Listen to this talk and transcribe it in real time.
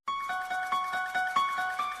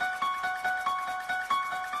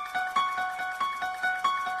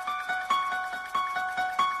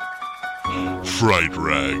Fright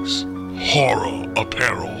Rags, horror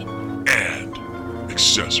apparel, and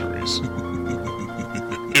accessories.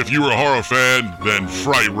 If you're a horror fan, then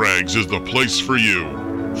Fright Rags is the place for you.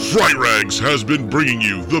 Fright Rags has been bringing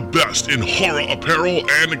you the best in horror apparel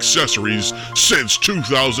and accessories since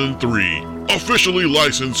 2003. Officially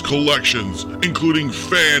licensed collections, including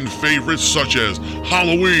fan favorites such as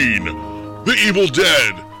Halloween, The Evil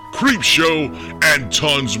Dead, Creepshow, and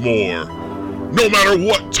tons more. No matter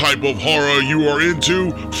what type of horror you are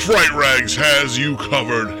into, Fright Rags has you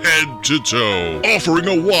covered head to toe, offering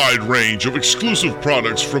a wide range of exclusive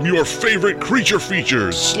products from your favorite creature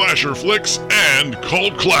features, slasher flicks, and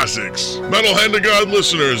cult classics. Metal Hand of God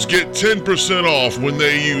listeners get 10% off when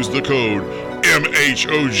they use the code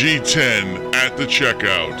MHOG10 at the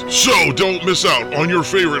checkout. So don't miss out on your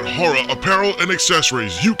favorite horror apparel and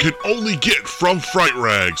accessories you can only get from Fright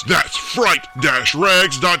Rags. That's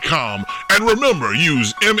fright-rags.com. And remember,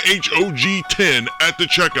 use MHOG10 at the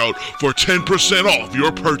checkout for 10% off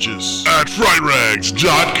your purchase at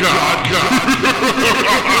frightrags.com.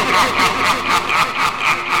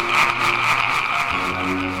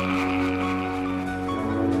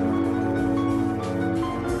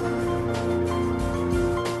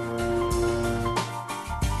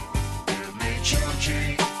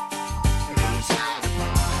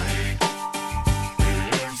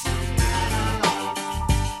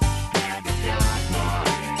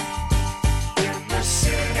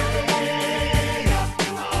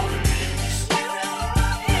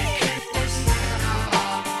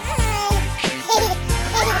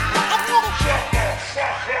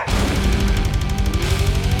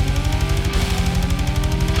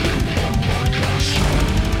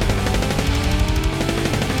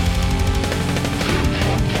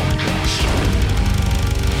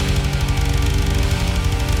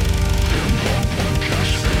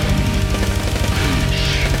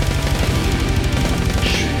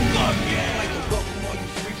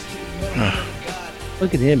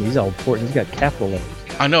 Look at him. He's all important. He's got capital letters.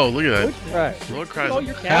 I know. Look at that. Look Cry's all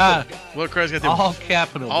your capital. Lord Cry's got them all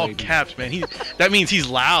capital. All baby. caps, man. That means he's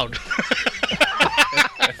loud.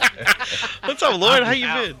 What's up, Lord? How you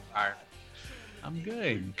been? I'm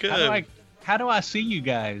good. Good. How do I see you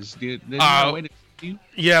guys? There's no way to see you?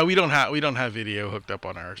 Yeah, we don't have video hooked up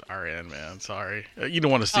on our end, man. Sorry. You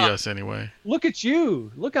don't want to see us anyway. Look at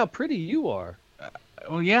you. Look how pretty you are.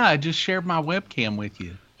 Well, yeah, I just shared my webcam with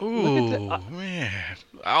you. Ooh, man!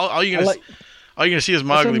 All you're gonna see is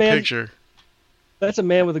my ugly picture. That's a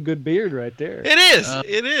man with a good beard right there. It is.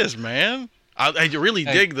 It is, man. I really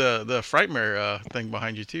dig the Frightmare thing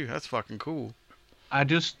behind you too. That's fucking cool. I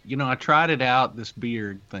just, I tried it out, this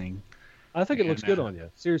beard thing. I think it looks good on you,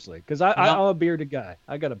 seriously, because I'm a bearded guy.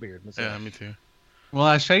 I got a beard myself. Yeah, me too. Well,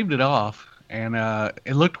 I shaved it off, and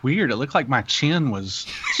it looked weird. It looked like my chin was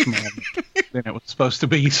smaller than it was supposed to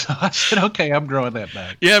be. So I said, okay, I'm growing that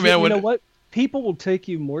back. Yeah, man. You know what? People will take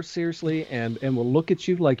you more seriously and will look at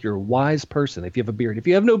you like you're a wise person if you have a beard. If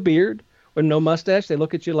you have no beard or no mustache, they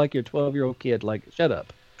look at you like you're a 12-year-old kid. Like, shut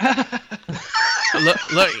up.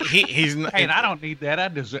 look, he's. Hey, and I don't need that. I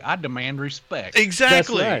demand respect.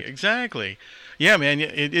 Exactly. That's right. Exactly. Yeah, man.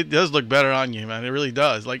 It does look better on you, man. It really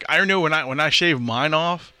does. Like, I know when I shave mine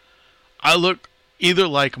off, I look either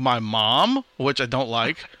like my mom, which I don't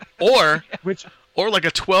like, or like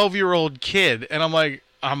a 12-year-old kid, and I'm like,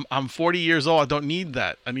 I'm 40 years old. I don't need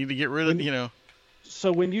that. I need to get rid of,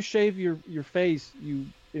 So when you shave your face, you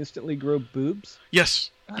instantly grow boobs?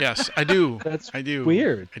 Yes, I do. I do.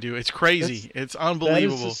 Weird. I do. It's crazy. It's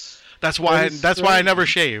unbelievable. That's why I never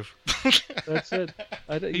shave. That's it.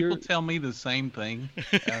 People tell me the same thing.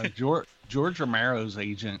 George Romero's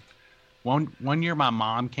agent. One year, my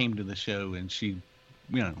mom came to the show, and she,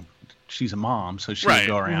 she's a mom, so she would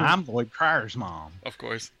go around. I'm Lloyd Pryor's mom, of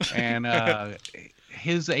course. And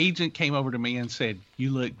his agent came over to me and said,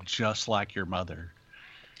 "You look just like your mother."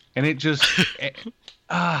 And it just,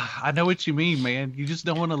 I know what you mean, man. You just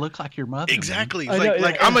don't want to look like your mother. Exactly.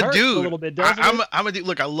 I'm a dude. A little bit, doesn't I'm a dude.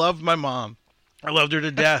 Look, I loved my mom. I loved her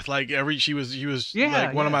to death. Like she was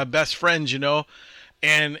like one of my best friends,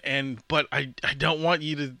 but I don't want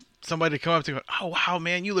somebody to come up to me, "Oh wow,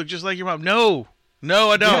 man, you look just like your mom." No,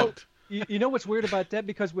 I don't. You know what's weird about that?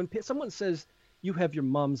 Because when someone says you have your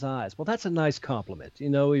mom's eyes, well, that's a nice compliment.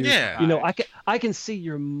 I can see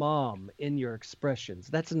your mom in your expressions.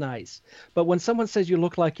 That's nice. But when someone says you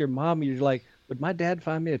look like your mom, you're like, would my dad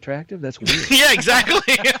find me attractive? That's weird. Yeah,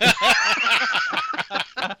 exactly.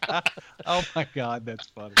 Oh my God, that's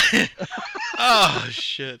funny. Oh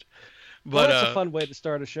shit. But that's a fun way to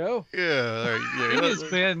start a show. Yeah. It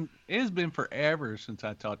has been forever since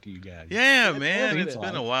I talked to you guys. Yeah, man. It's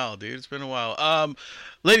been a while, dude. It's been a while.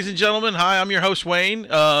 Ladies and gentlemen, hi, I'm your host, Wayne.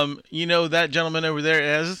 You know that gentleman over there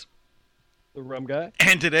as the rum guy.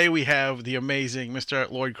 And today we have the amazing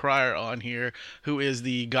Mr. Lloyd Cryer on here, who is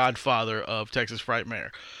the Godfather of Texas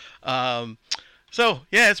Frightmare. So,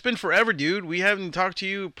 yeah, it's been forever, dude. We haven't talked to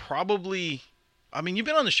you probably... I mean, you've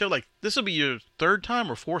been on the show, like, this will be your third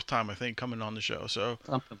time or fourth time, I think, coming on the show. So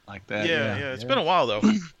something like that. Yeah. It's been a while, though.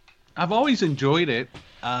 I've always enjoyed it.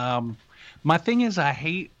 My thing is I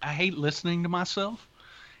hate listening to myself.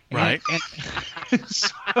 Right. And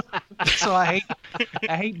so I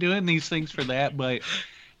hate doing these things for that, but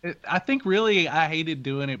I think really I hated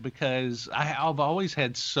doing it because I've always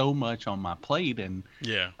had so much on my plate, and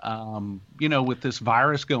you know, with this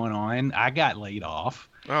virus going on, I got laid off.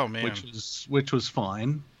 Oh man, which was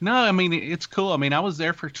fun. No, I mean it's cool. I mean I was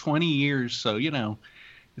there for 20 years, so you know,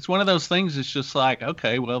 it's one of those things. It's just like,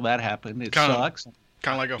 okay, well that happened. It sucks.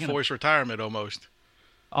 Kind of like a forced retirement almost.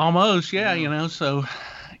 Almost, yeah. You know, so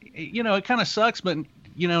you know it kind of sucks, but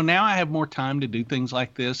you know now I have more time to do things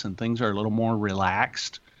like this, and things are a little more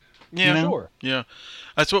relaxed. Yeah, you know? Sure. Yeah,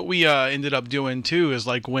 that's what we ended up doing too. Is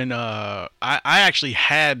like when I actually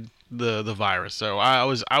had the virus, so I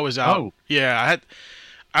was out. Oh. Yeah,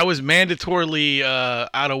 I was mandatorily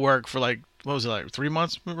out of work for like, what was it, like 3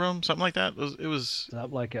 months, something like that. It was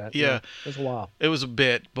something like that. Yeah, it was a while. It was a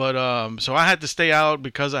bit, but so I had to stay out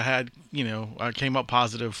because I had, you know, I came up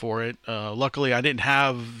positive for it. Luckily, I didn't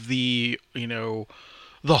have the, you know,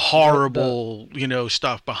 the horrible, you know,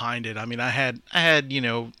 stuff behind it. I mean, I had, you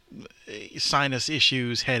know, sinus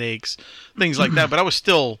issues, headaches, things like that, but I was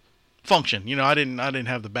still function. You know, I didn't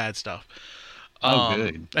have the bad stuff.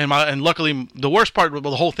 Good. And luckily, the worst part of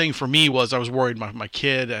the whole thing for me was I was worried my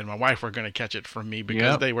kid and my wife were going to catch it from me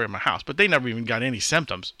because they were in my house, but they never even got any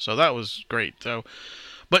symptoms, so that was great. So,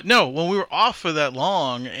 but no, when we were off for that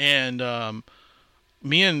long, and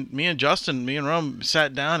me and Justin, me and Rum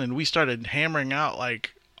sat down and we started hammering out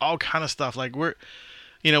like all kind of stuff. Like we're,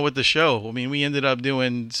 you know, with the show. I mean, we ended up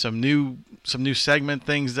doing some new segment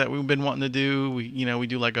things that we've been wanting to do. We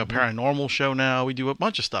do like a paranormal show now. We do a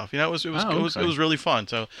bunch of stuff. You know, it was really fun.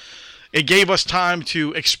 So it gave us time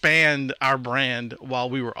to expand our brand while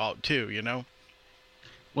we were out too. You know.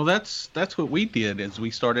 Well, that's what we did. Is we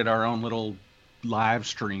started our own little live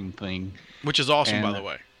stream thing, which is awesome, by the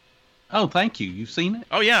way. Oh, thank you. You've seen it?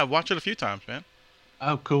 Oh yeah, I've watched it a few times, man.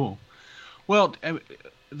 Oh, cool. Well,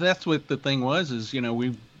 that's what the thing was. Is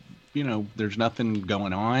there's nothing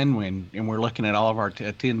going on and we're looking at all of our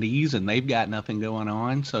attendees and they've got nothing going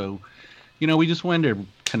on. So, you know, we just wanted to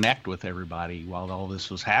connect with everybody while all this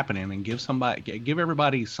was happening and give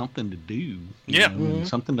everybody something to do. You know,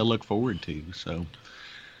 something to look forward to. So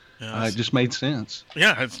it just made sense.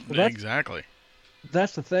 Yeah, exactly.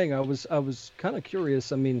 That's the thing. I was kind of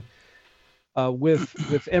curious. I mean,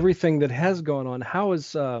 with everything that has gone on, how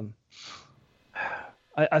is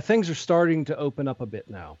things are starting to open up a bit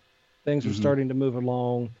now. Things are starting to move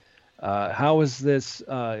along. How is this?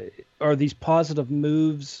 Are these positive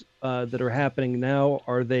moves that are happening now?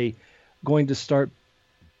 Are they going to start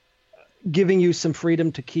giving you some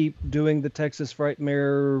freedom to keep doing the Texas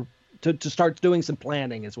Frightmare? To start doing some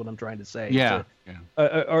planning is what I'm trying to say. Yeah.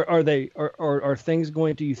 Are things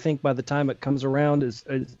going to, you think, by the time it comes around, is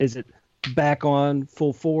it back on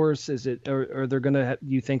full force? Is it, or they're gonna?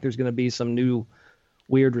 You think there's gonna be some new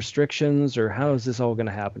weird restrictions, or how is this all going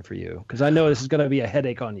to happen for you? Because I know this is going to be a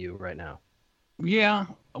headache on you right now. Yeah,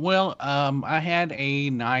 well, I had a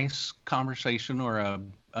nice conversation or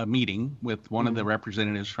a meeting with one of the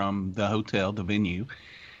representatives from the hotel, the venue,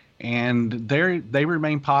 and they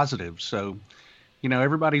remain positive. So, you know,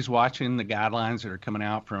 everybody's watching the guidelines that are coming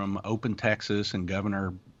out from Open Texas and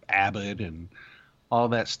Governor Abbott and all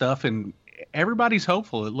that stuff, and everybody's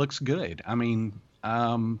hopeful. It looks good. I mean,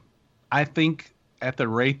 I think at the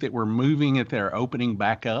rate that we're moving at their opening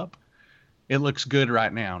back up, it looks good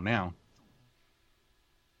right now. Now,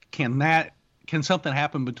 can something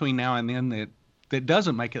happen between now and then that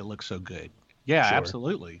doesn't make it look so good? Yeah, sure.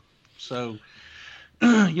 Absolutely. So,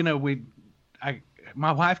 you know,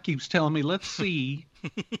 my wife keeps telling me, let's see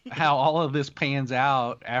how all of this pans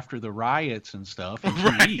out after the riots and stuff.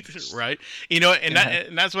 Right. You know,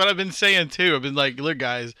 and that's what I've been saying too. I've been like, look,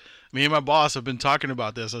 guys, me and my boss have been talking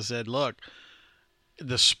about this. I said, look,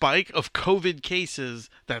 the spike of COVID cases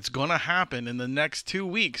that's going to happen in the next 2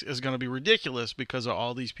 weeks is going to be ridiculous because of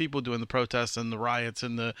all these people doing the protests and the riots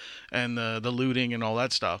and the looting and all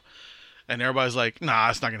that stuff. And everybody's like, nah,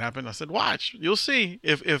 it's not going to happen. I said, watch, you'll see.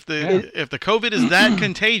 If the COVID is that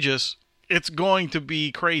contagious, it's going to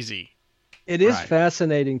be crazy. It is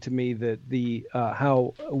fascinating to me that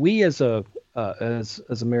how we as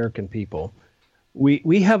American people,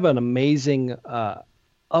 we have an amazing kind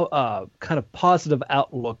of positive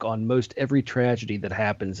outlook on most every tragedy that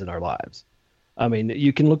happens in our lives. I mean,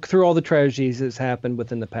 you can look through all the tragedies that's happened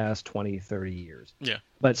within the past 20, 30 years. Yeah.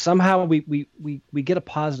 But somehow we get a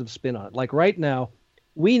positive spin on it. Like right now,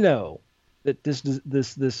 we know that this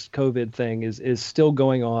COVID thing is still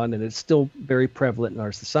going on and it's still very prevalent in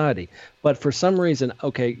our society. But for some reason,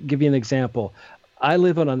 okay, give you an example. I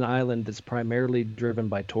live on an island that's primarily driven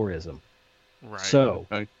by tourism. Right. So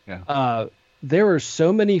there are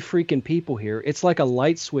so many freaking people here. It's like a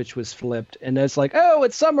light switch was flipped and it's like, oh,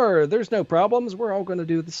 it's summer. There's no problems. We're all going to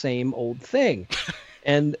do the same old thing.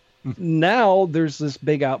 And now there's this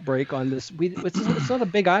big outbreak on this. It's not a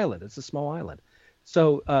big island. It's a small island.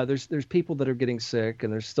 So there's people that are getting sick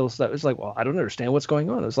and there's still stuff. It's like, well, I don't understand what's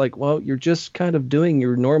going on. It's like, well, you're just kind of doing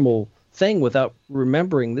your normal thing without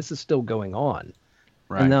remembering this is still going on.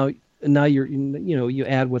 Right. And now you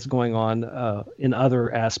add what's going on in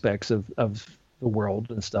other aspects of the world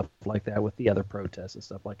and stuff like that with the other protests and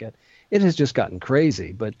stuff like that. It has just gotten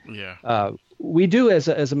crazy. But we do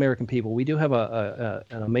as American people, we do have an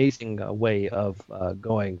amazing way of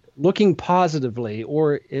looking positively,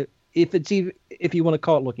 or if you want to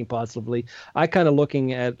call it looking positively, I kind of look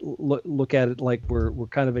at it like we're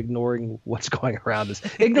kind of ignoring what's going around us.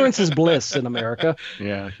 Ignorance is bliss in America.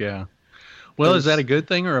 Yeah. Well, is that a good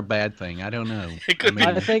thing or a bad thing? I don't know. It could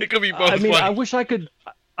be both. I mean, I wish I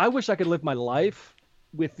could live my life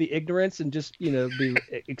with the ignorance and just be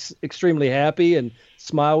extremely happy and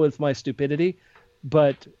smile with my stupidity,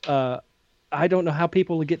 but I don't know how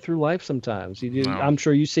people get through life sometimes. No. I'm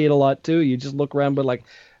sure you see it a lot too. You just look around, but like,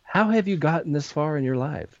 how have you gotten this far in your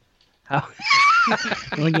life? How?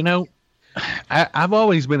 Well, I've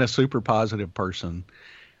always been a super positive person,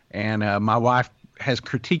 and my wife has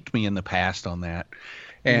critiqued me in the past on that,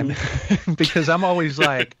 and because I'm always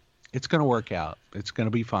like, it's going to work out. It's going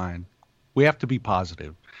to be fine. We have to be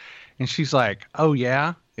positive. And she's like, oh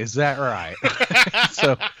yeah, is that right?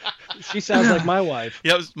 So she sounds like my wife.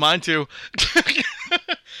 Yep, mine too.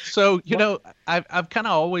 So, I've kind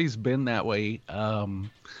of always been that way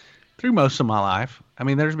through most of my life. I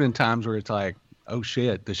mean, there's been times where it's like, oh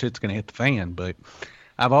shit, the shit's going to hit the fan, but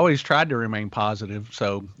I've always tried to remain positive.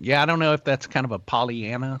 So, yeah, I don't know if that's kind of a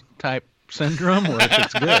Pollyanna type syndrome or if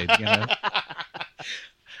it's good,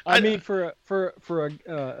 I mean, for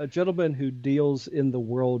a gentleman who deals in the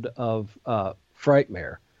world of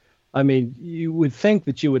Frightmare, I mean, you would think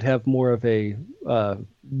that you would have more of a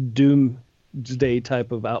doomsday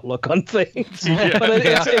type of outlook on things. But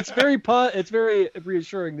it's very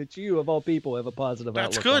reassuring that you, of all people, have a positive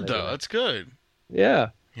outlook. That's good, though. That's good. Yeah.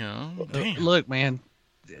 Look, man,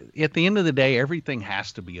 at the end of the day, everything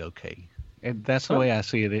has to be okay. And that's the way I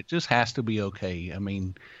see it. It just has to be okay. I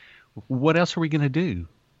mean, what else are we going to do?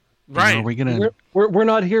 Right. Are we gonna? We're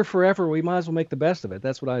not here forever. We might as well make the best of it.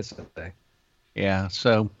 That's what I say. Yeah.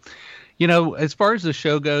 So, as far as the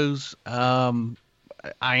show goes, I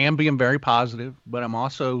am being very positive, but I'm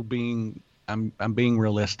also being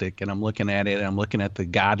realistic, and I'm looking at it. And I'm looking at the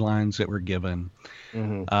guidelines that we're given.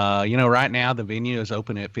 Mm-hmm. Right now the venue is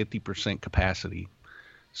open at 50% capacity.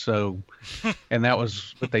 So, and that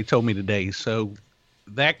was what they told me today. So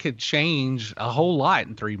that could change a whole lot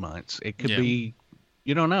in 3 months. It could be.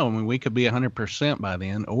 You don't know. I mean, we could be 100% by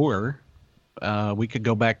then, or we could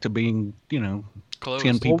go back to being, closed.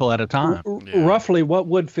 10 people at a time. Roughly, what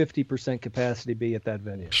would 50% capacity be at that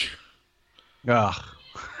venue?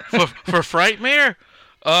 For Frightmare?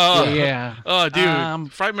 Yeah. Oh,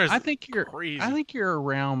 dude, Frightmare's crazy. I think you're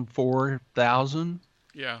around 4,000.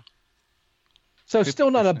 Yeah. So still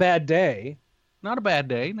not a bad day. Not a bad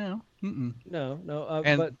day, no. No.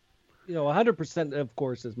 But 100% of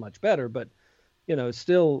course is much better, but.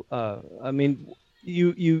 Still, I mean,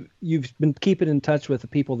 you've been keeping in touch with the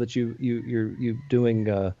people that you're doing,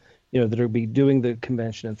 that are be doing the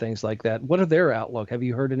convention and things like that. What are their outlook? Have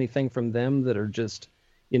you heard anything from them that are just,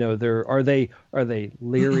 are they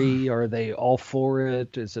leery? Are they all for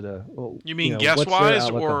it? Is it you mean guest wise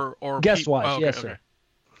or guest wise? Yes, sir.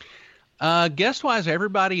 Guest wise,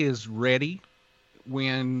 everybody is ready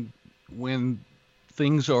when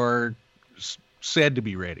things are said to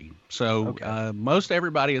be ready. So most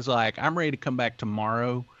everybody is like, I'm ready to come back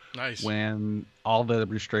tomorrow. Nice. When all the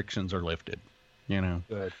restrictions are lifted,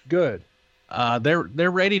 Good.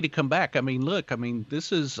 They're ready to come back. I mean, look,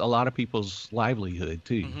 this is a lot of people's livelihood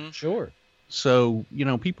too. Mm-hmm. Sure. So,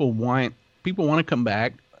 people want to come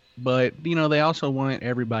back, but they also want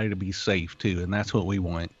everybody to be safe too. And that's what we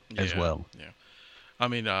want as well. Yeah. I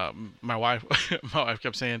mean, my wife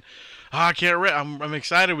kept saying, "Oh, I can't wait. I'm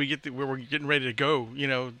excited. We're getting ready to go,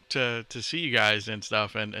 to see you guys and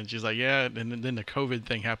stuff." And she's like, "Yeah." And then the COVID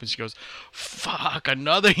thing happens. She goes, "Fuck,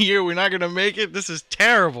 another year. We're not gonna make it. This is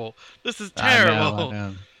terrible. This is terrible." I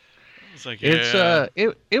know. It's like, yeah.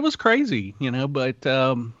 It was crazy, but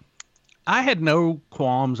I had no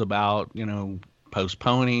qualms about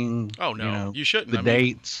postponing. Oh no, you shouldn't. The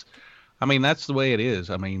dates. I mean, that's the way it is.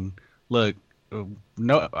 I mean, look.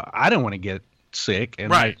 No, I don't want to get sick,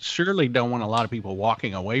 and I surely don't want a lot of people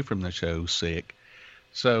walking away from the show sick.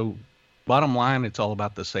 So, bottom line, it's all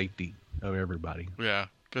about the safety of everybody. Yeah,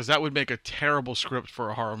 because that would make a terrible script for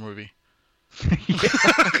a horror movie.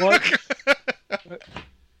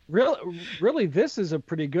 Really, this is a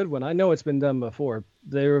pretty good one. I know it's been done before.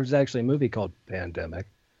 There was actually a movie called Pandemic.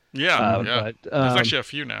 Yeah, but there's actually a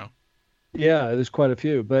few now. Yeah, there's quite a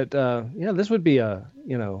few, but this would be a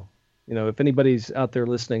if anybody's out there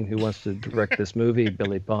listening who wants to direct this movie,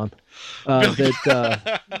 Billy Pond,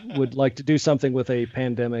 that would like to do something with a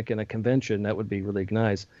pandemic and a convention, that would be really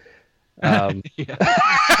nice.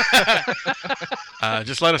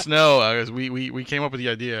 Just let us know, because we came up with the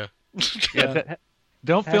idea.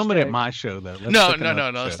 Don't film it at my show though. No.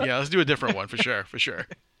 Let's do a different one for sure.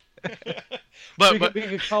 But we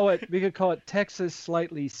could call it Texas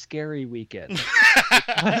Slightly Scary Weekend.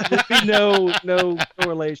 There'd be no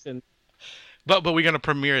correlation. But we're gonna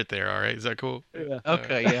premiere it there. All right, is that cool? Yeah.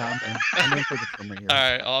 Okay. Yeah, I'm in for the premiere. All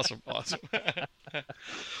right. Awesome. But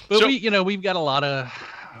so, we've got a lot of.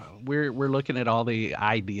 We're looking at all the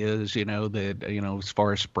ideas, that as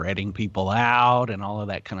far as spreading people out and all of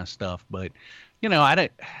that kind of stuff. But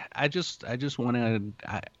I just want to.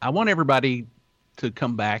 I want everybody to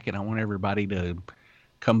come back, and I want everybody to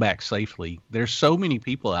come back safely. There's so many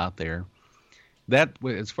people out there that,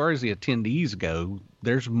 as far as the attendees go,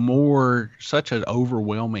 there's such an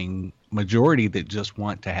overwhelming majority that just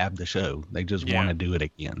want to have the show. They just want to do it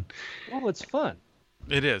again. Well, it's fun.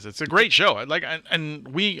 It is. It's a great show. And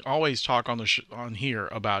we always talk on here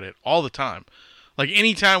about it all the time. Like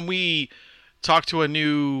anytime we talk to a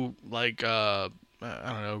new I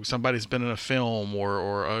don't know, somebody's been in a film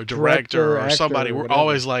or a director or somebody, we're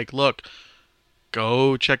always like, look,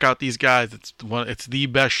 go check out these guys. It's the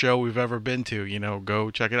best show we've ever been to.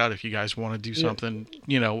 Go check it out if you guys want to do something.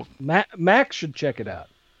 Max should check it out.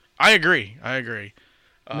 I agree.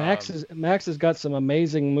 Max has got some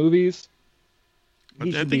amazing movies.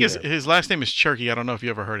 I think his last name is Churkey. I don't know if you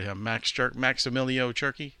ever heard of him. Maximilio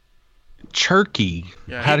Churkey. Churkey.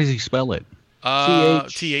 Yeah, how does he spell it?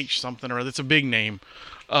 TH something or other. It's a big name.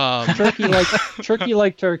 Turkey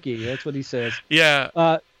like turkey. That's what he says.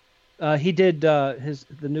 Yeah. He did the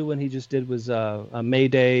new one he just did was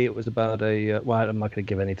Mayday. It was about I'm not going to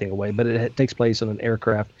give anything away, but it takes place on an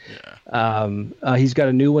aircraft. Yeah. He's got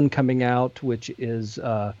a new one coming out, which is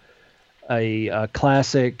a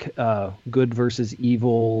classic good versus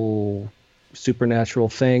evil supernatural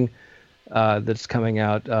thing that's coming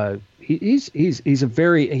out. He's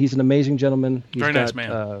an amazing gentleman. He's very nice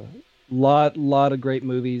man. Lot of great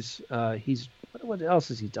movies. What else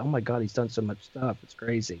has he done? Oh my God, he's done so much stuff. It's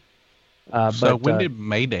crazy. When did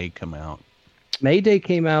Mayday come out? Mayday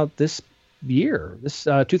came out this year. This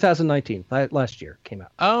 2019, last year came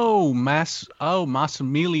out. Oh,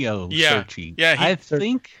 Massimilio Cerci. Yeah. I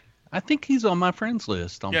think he's on my friends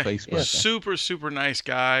list on Facebook. Yeah. Super, super nice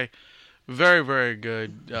guy. Very, very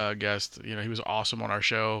good guest. He was awesome on our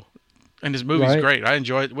show, and his movie's great. I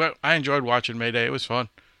enjoyed watching Mayday. It was fun.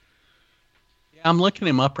 Yeah, I'm looking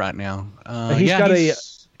him up right now.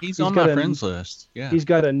 He's on my friends list. Yeah, he's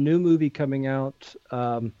got a new movie coming out.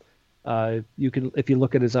 You can, if you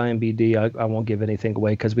look at his IMDb, I won't give anything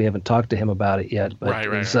away because we haven't talked to him about it yet. But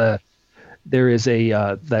there is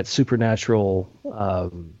that supernatural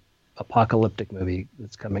apocalyptic movie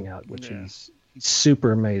that's coming out, which is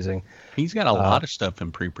super amazing. He's got a lot of stuff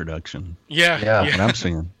in pre-production. Yeah. What I'm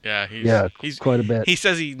seeing. Yeah, he's quite a bit. He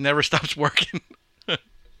says he never stops working.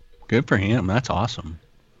 Good for him. That's awesome.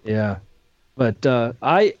 Yeah. But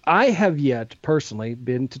I have yet personally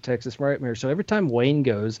been to Texas Frightmare, so every time Wayne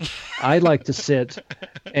goes, I like to sit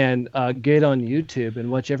and get on YouTube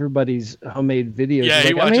and watch everybody's homemade videos. Yeah,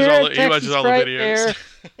 he watches all the videos.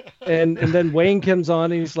 and then Wayne comes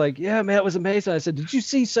on and he's like, "Yeah, man, it was amazing." I said, "Did you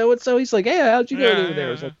see so and so?" He's like, "Yeah, how'd you go over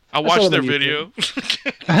there?" I watched their video.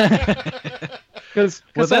 Because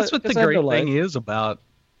that's what the great thing is about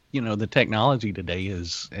the technology today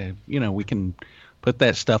is we can put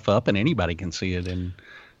that stuff up and anybody can see it. And,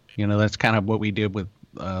 that's kind of what we did with,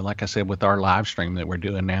 like I said, with our live stream that we're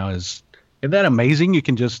doing now. Isn't that amazing? You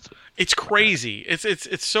can just... It's crazy.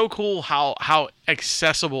 It's so cool how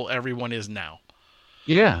accessible everyone is now.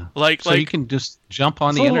 Yeah. So you can just jump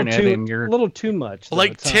on the internet and you're a little too much. Though,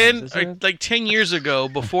 like 10 years ago,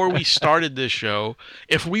 before we started this show,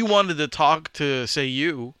 if we wanted to talk to, say,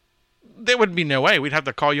 you, there would be no way. We'd have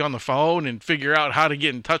to call you on the phone and figure out how to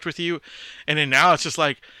get in touch with you. And then now it's just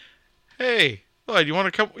like, hey, do you want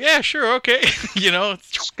to come? Yeah, sure, okay.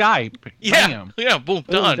 Skype. Yeah, Bam. yeah, boom,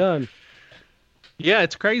 done. Yeah,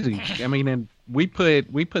 it's crazy. I mean, and we put the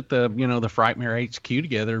the Frightmare HQ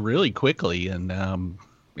together really quickly, and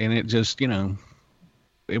it just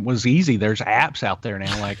it was easy. There's apps out there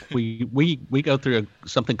now. Like we go through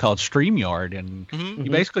something called StreamYard, and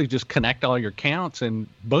you basically just connect all your accounts, and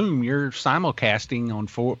boom, you're simulcasting on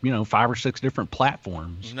 5 or 6 different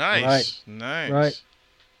platforms. Nice. Right.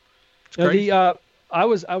 I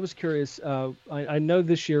was curious. I know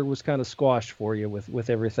this year was kind of squashed for you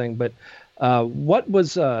with everything, but what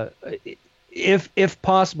was if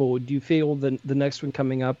possible, do you feel the next one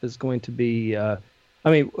coming up is going to be? I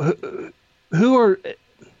mean, who are?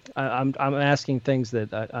 I'm asking things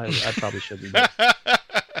that I probably shouldn't. But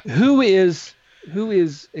who is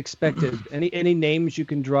expected? Any names you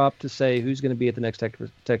can drop to say who's going to be at the next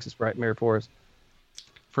Texas Frightmare for us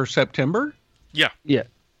for September? Yeah.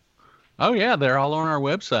 Oh yeah, they're all on our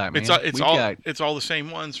website, man. It's all the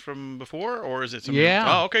same ones from before, or is it some? Yeah.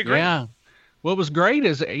 Oh, okay, great. Yeah. What was great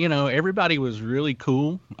is everybody was really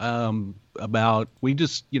cool about. We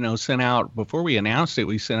just sent out before we announced it.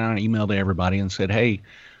 We sent out an email to everybody and said, hey,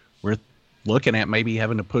 we're looking at maybe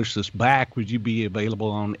having to push this back. Would you be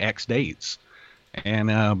available on X dates?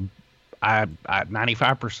 And I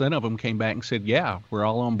 95% of them came back and said, yeah, we're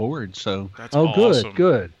all on board. So that's awesome.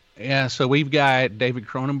 Good. Yeah, so we've got David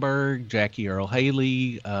Cronenberg, Jackie Earle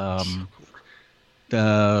Haley, some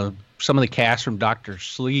of the cast from Dr.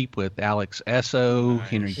 Sleep with Alex Esso, nice.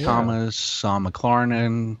 Henry Thomas, Sam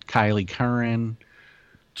McLarnon, Kylie Curran.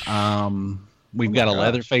 We've got a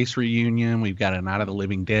Leatherface reunion. We've got a Night of the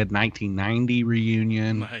Living Dead 1990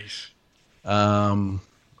 reunion. Nice. Of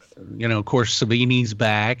course, Savini's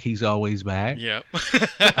back. He's always back. Yep.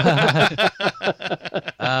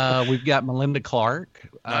 We've got Melinda Clark,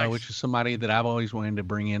 nice. Which is somebody that I've always wanted to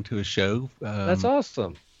bring into a show. That's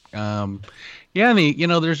awesome. Yeah,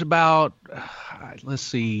 there's about,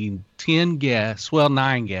 9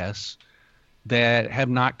 guests that have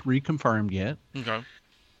not reconfirmed yet. Okay.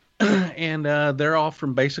 And they're all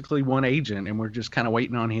from basically one agent, and we're just kind of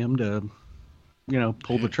waiting on him to,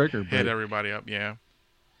 pull the trigger. Hit everybody up, yeah.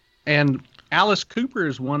 And Alice Cooper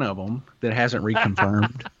is one of them that hasn't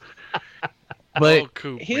reconfirmed. But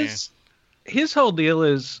Coop, his whole deal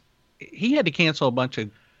is he had to cancel a bunch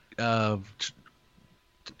of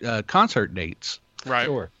concert dates. Right.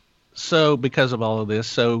 Sure. So because of all of this,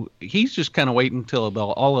 so he's just kind of waiting until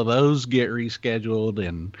all of those get rescheduled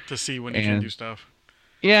and to see when he can do stuff.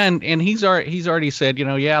 Yeah, and he's already said,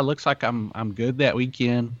 it looks like I'm good that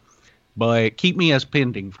weekend, but keep me as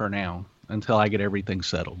pending for now until I get everything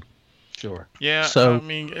settled. Sure. Yeah. So I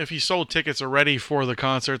mean, if he sold tickets already for the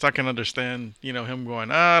concerts, I can understand, him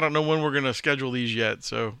going, I don't know when we're gonna schedule these yet.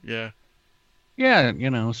 So yeah. Yeah,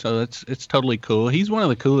 so it's totally cool. He's one of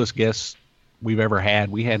the coolest guests we've ever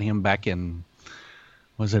had. We had him back in,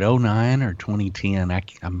 was it 2009 or 2010?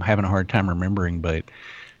 I'm having a hard time remembering, but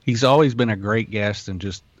he's always been a great guest and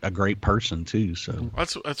just a great person too. So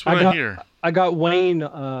that's what I hear. I got Wayne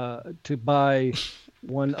to buy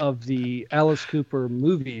one of the Alice Cooper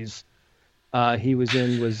movies. He was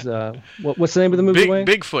in what's the name of the movie? Wayne?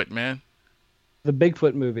 Bigfoot, man. The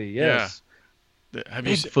Bigfoot movie. Yes. Yeah.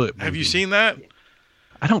 Have you seen that?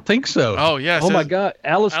 I don't think so. Oh yes. Oh my God,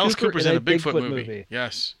 Alice Cooper's in a Bigfoot movie.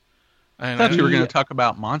 Yes. I thought you were going to talk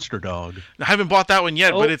about Monster Dog. I haven't bought that one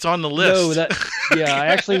yet, but it's on the list. No, I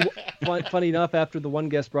actually, funny enough, after the one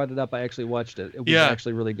guest brought it up, I actually watched it. It was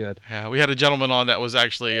actually really good. Yeah, we had a gentleman on that was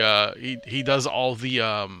actually he does all the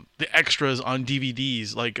extras on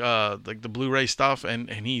DVDs, like the Blu-ray stuff,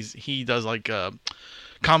 and he does like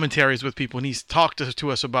commentaries with people, and he's talked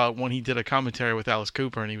to us about when he did a commentary with Alice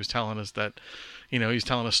Cooper, and he was telling us that, he's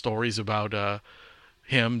telling us stories about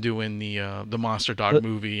him doing the Monster Dog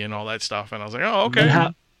movie and all that stuff, and I was like, oh, okay.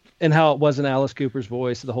 And how it wasn't Alice Cooper's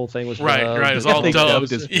voice, the whole thing was right. It was all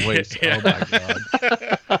dubbed. His voice. Yeah. Oh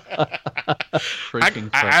my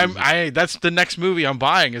God! That's the next movie I'm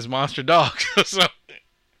buying is Monster Dog. So.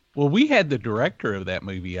 Well, we had the director of that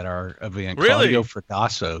movie at our event, really? Claudio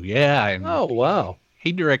Fragasso. Yeah. And oh wow!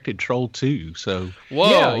 He directed Troll 2. So.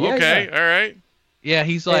 Whoa. Yeah, okay. Yeah. All right. Yeah,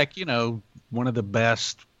 he's like one of the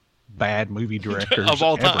best bad movie directors of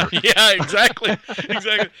all ever. time. Yeah, exactly.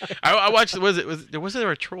 I watched. Was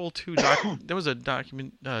there a Troll 2 doc? There was a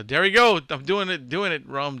document. There we go. I'm doing it.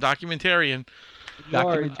 Documentarian.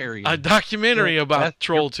 A documentary about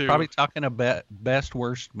Troll 2. Probably talking about best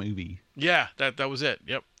worst movie. Yeah, that was it.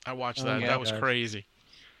 Yep, I watched that. That was crazy.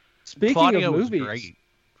 Speaking Claudio of movies, was great.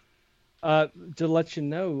 To let you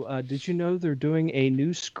know, did you know they're doing a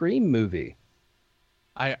new Scream movie?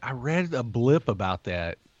 I read a blip about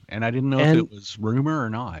that, and I didn't know if it was rumor or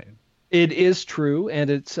not. It is true, and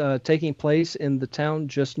it's taking place in the town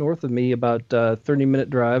just north of me, about 30-minute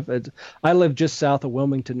drive. I live just south of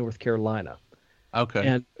Wilmington, North Carolina. Okay.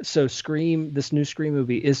 And so this new Scream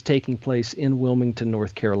movie is taking place in Wilmington,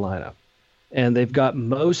 North Carolina. And they've got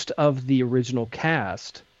most of the original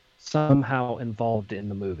cast somehow involved in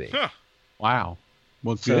the movie. Huh. Wow.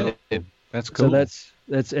 Well, good. That's cool. So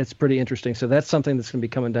it's pretty interesting. So that's something that's going to be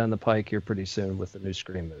coming down the pike here pretty soon with the new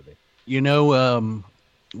Scream movie. You know,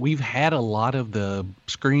 we've had a lot of the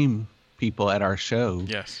Scream people at our show.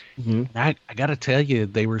 Yes. Mm-hmm. I got to tell you,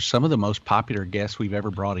 they were some of the most popular guests we've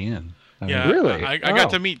ever brought in. Yeah, really? I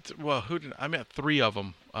got to meet. Well, I met 3 of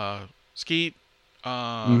them. Skeet,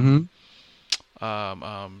 David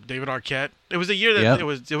Arquette. It was the year that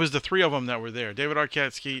it was the 3 of them that were there. David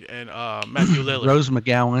Arquette, Skeet, and Matthew Lillard. Rose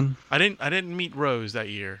McGowan. I didn't meet Rose that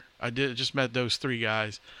year. I just met those 3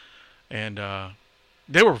 guys, and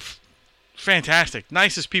they were fantastic,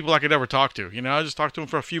 nicest people I could ever talk to. You know, I just talked to them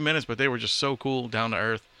for a few minutes, but they were just so cool, down to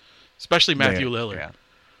earth. Especially Matthew Lillard. Yeah.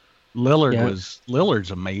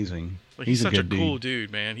 Lillard's amazing. He's such a cool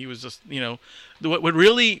dude, man. He was just, you know, what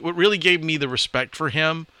really gave me the respect for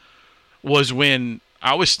him was when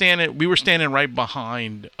we were standing right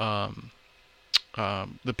behind the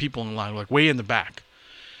people in line, like way in the back.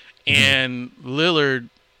 And Lillard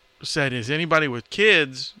said, is anybody with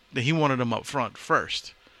kids? That he wanted them up front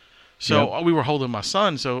first. So we were holding my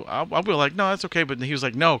son, so I'll be like, no, that's okay. But he was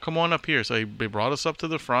like, no, come on up here. So they brought us up to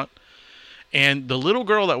the front. And the little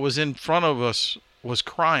girl that was in front of us was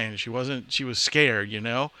crying. She was scared, you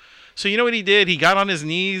know? So you know what he did? He got on his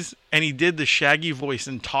knees and he did the Shaggy voice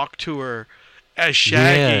and talked to her as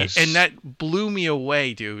Shaggy. Yes. And that blew me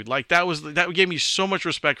away, dude. Like that gave me so much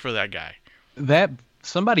respect for that guy.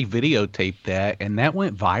 Somebody videotaped that and that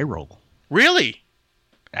went viral. Really?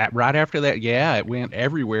 Right after that, yeah, it went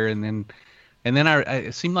everywhere. And then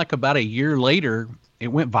it seemed like about a year later, it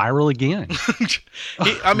went viral again.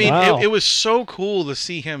 Wow. It was so cool to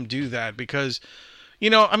see him do that because, you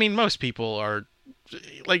know, I mean, most people are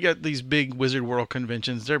like at these big Wizard World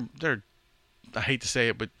conventions. They're I hate to say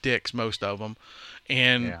it, but dicks, most of them,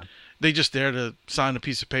 and they just there to sign a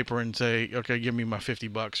piece of paper and say, okay, give me my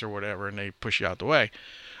 $50 or whatever, and they push you out the way.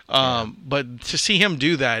 But to see him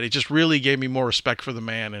do that, it just really gave me more respect for the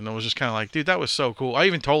man, and I was just kind of like, dude, that was so cool. I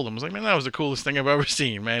even told him, I was like, man, that was the coolest thing I've ever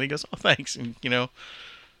seen, man. He goes, oh, thanks, and you know,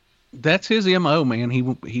 that's his MO, man.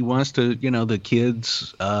 He wants to, you know, the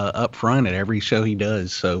kids up front at every show he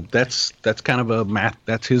does. So that's kind of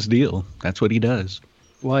that's his deal. That's what he does.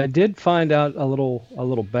 Well, I did find out a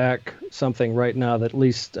little back something right now that at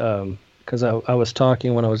least because I was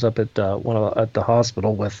talking when I was up at at the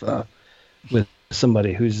hospital with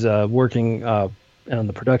somebody who's working on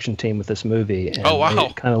the production team with this movie. And oh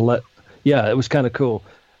wow! It was kind of cool.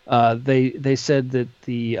 They said that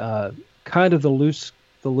the kind of the loose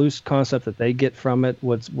concept that they get from it,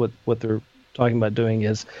 what they're talking about doing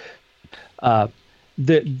is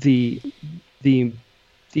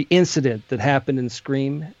the incident that happened in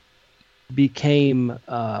Scream became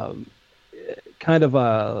has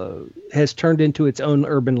turned into its own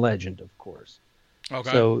urban legend, of course. Okay.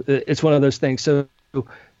 So it's one of those things. So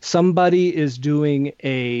somebody is doing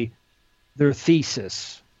their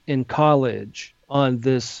thesis in college on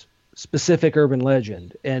this specific urban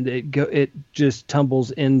legend, and it just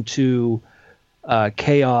tumbles into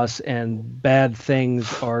chaos, and bad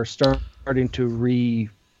things are starting to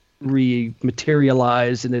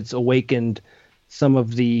rematerialize, and it's awakened some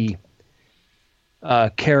of the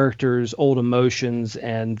characters' old emotions,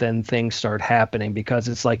 and then things start happening because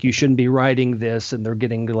it's like, you shouldn't be writing this, and they're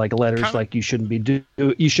getting like letters like you shouldn't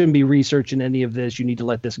be researching any of this, you need to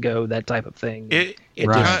let this go, that type of thing.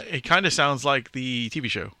 It kind of sounds like the TV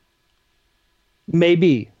show.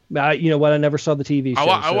 Maybe. You know what? I never saw the TV show.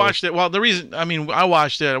 I watched it. Well, the reason, I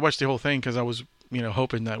watched the whole thing because I was, you know,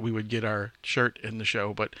 hoping that we would get our shirt in the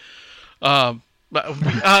show, but I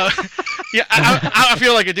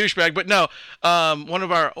feel like a douchebag, but no. One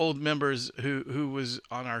of our old members who was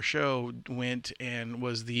on our show went and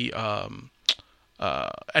was the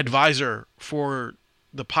advisor for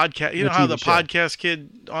the podcast. You know how the podcast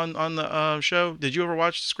kid on the show? Did you ever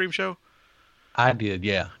watch the Scream show? I did,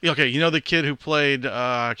 yeah. Okay, you know the kid who played,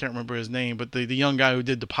 I can't remember his name, but the young guy who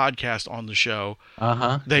did the podcast on the show.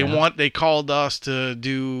 Uh-huh. They called us to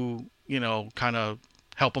do, you know, kind of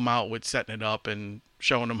help them out with setting it up and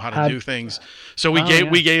showing them how to do things. So we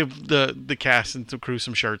gave the cast and the crew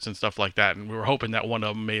some shirts and stuff like that, and we were hoping that one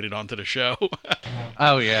of them made it onto the show.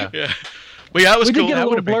 Oh yeah. Yeah. But yeah, it was cool. We did cool. get a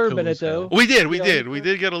little blurb in it though. We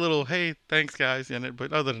did get a little hey, thanks guys in it,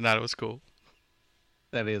 but other than that, it was cool.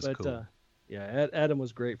 That is cool. Yeah, Adam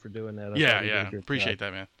was great for doing that. Yeah. Appreciate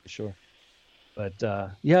that, man. For sure.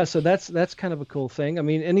 But yeah, so that's kind of a cool thing. I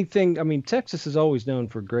mean, Texas is always known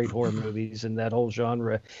for great horror movies and that whole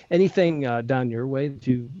genre. Anything down your way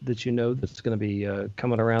that you know that's going to be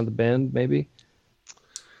coming around the bend, maybe?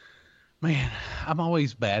 Man, I'm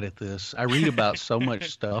always bad at this. I read about so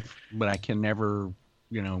much stuff, but I can never,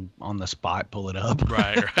 on the spot pull it up.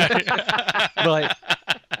 Right. But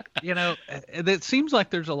it seems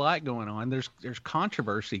like there's a lot going on. There's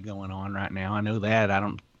controversy going on right now. I know that. I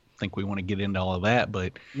don't think we want to get into all of that,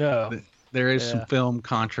 but no, there is some film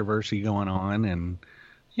controversy going on, and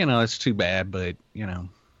it's too bad, but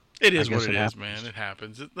it is what it is, man. It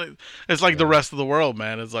happens. It's like the rest of the world,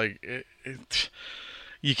 man. It's like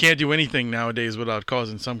you can't do anything nowadays without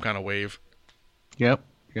causing some kind of wave. Yep.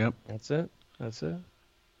 That's it.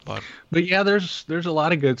 But yeah, there's a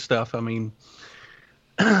lot of good stuff. I mean,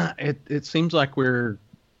 it seems like we're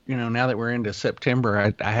now that we're into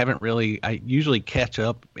September, I haven't really. I usually catch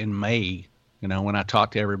up in May, when I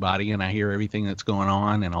talk to everybody and I hear everything that's going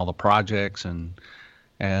on and all the projects,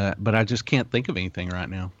 but I just can't think of anything right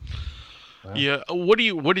now. Wow. Yeah,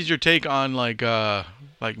 what is your take on like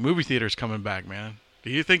movie theaters coming back, man? Do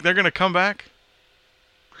you think they're gonna come back?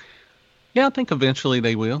 Yeah, I think eventually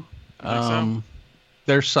they will. So?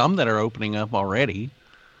 There's some that are opening up already.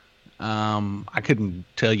 I couldn't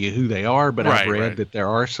tell you who they are, but I've read that there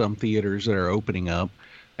are some theaters that are opening up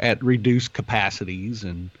at reduced capacities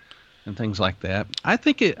and things like that. I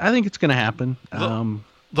think it's going to happen. The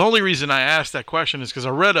only reason I asked that question is because I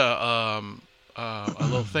read a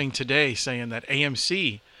little thing today saying that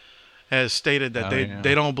AMC has stated that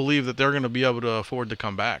they don't believe that they're going to be able to afford to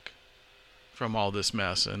come back from all this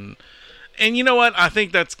mess. And you know what? I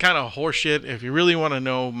think that's kind of horseshit. If you really want to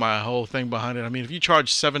know my whole thing behind it, I mean, if you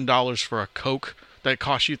charge $7 for a Coke that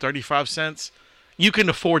costs you 35 cents, you can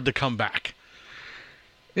afford to come back.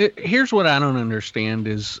 Here's what I don't understand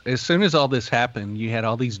is as soon as all this happened, you had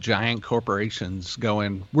all these giant corporations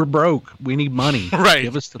going, "We're broke. We need money. Right.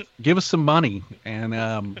 Give us some money."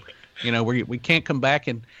 And we can't come back.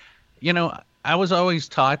 And I was always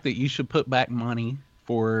taught that you should put back money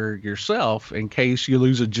for yourself in case you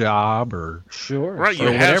lose a job or right, you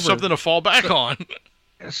have something to fall back on.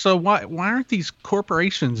 So why aren't these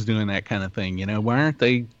corporations doing that kind of thing?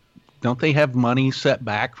 Don't they have money set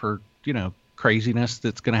back for craziness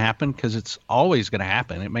that's going to happen? Because it's always going to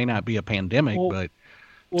happen. It may not be a pandemic, but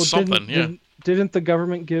something. Didn't the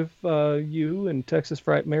government give you and Texas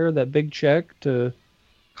Frightmare that big check to?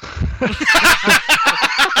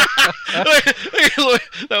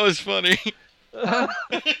 That was funny.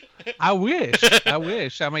 I wish.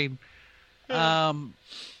 I mean,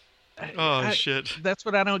 shit. That's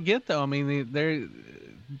what I don't get, though. I mean,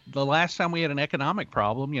 the last time we had an economic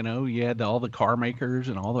problem, you had all the car makers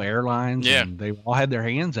and all the airlines, and they all had their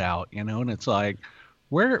hands out, and it's like,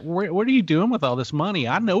 what are you doing with all this money?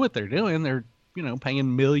 I know what they're doing. They're,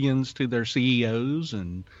 paying millions to their CEOs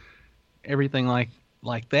and everything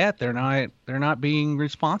like that. They're not being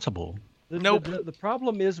responsible. Nope. The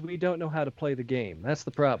problem is we don't know how to play the game. That's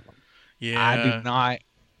the problem. Yeah.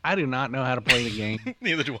 I do not know how to play the game.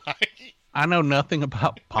 Neither do I. I know nothing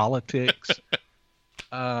about politics.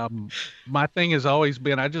 My thing has always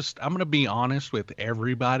been I'm going to be honest with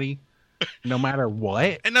everybody, no matter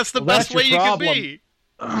what. And that's the best way you can be.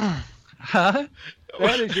 Huh?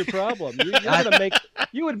 That is your problem.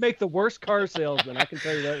 You would make the worst car salesman. I can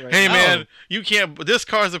tell you that right now. Hey man, you can't. This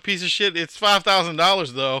car's a piece of shit. It's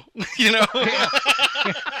 $5,000 though.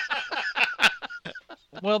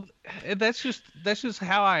 Well, that's just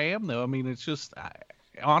how I am though. I mean, it's just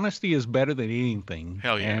honesty is better than anything.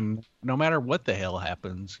 Hell yeah. And no matter what the hell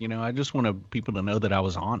happens, I just want people to know that I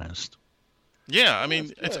was honest. Yeah, I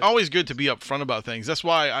mean, it's always good to be upfront about things. That's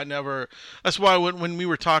why when we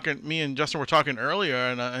were talking, me and Justin were talking earlier,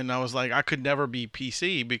 and I was like, I could never be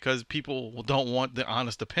PC because people don't want the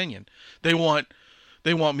honest opinion. They want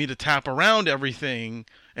me to tap around everything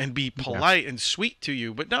and be polite and sweet to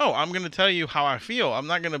you. But no, I'm going to tell you how I feel. I'm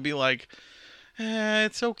not going to be like,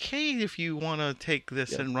 it's okay if you want to take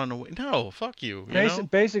this and run away. No, fuck you.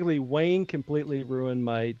 Basically, Wayne completely ruined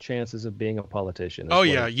my chances of being a politician. Oh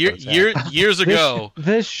yeah, years ago.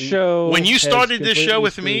 This show. When you started this show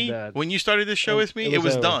with me, it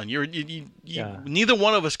was done. Neither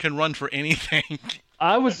one of us can run for anything.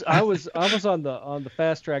 I was on the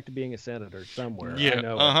fast track to being a senator somewhere. Yeah, I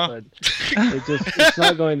know it, but it's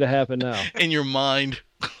not going to happen now. In your mind.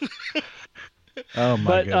 Oh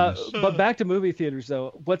my goodness. But back to movie theaters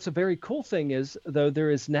though. What's a very cool thing is though there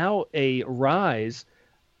is now a rise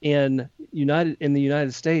in the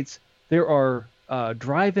United States. There are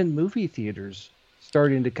drive-in movie theaters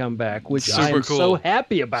starting to come back, which I'm so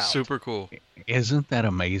happy about. Super cool. Isn't that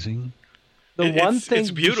amazing? The one thing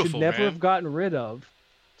you should never have gotten rid of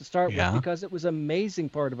to start with, because it was an amazing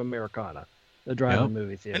part of Americana, the drive-in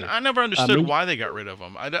movie theater. And I never understood why they got rid of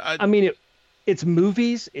them. I mean, it's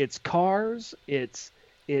movies, it's cars, it's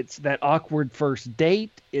that awkward first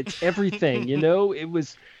date, it's everything.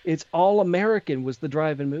 It's all American was the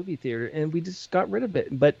drive-in movie theater, and we just got rid of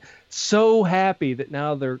it. But so happy that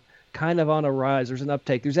now they're kind of on a rise. There's an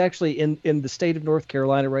uptake. There's actually in the state of North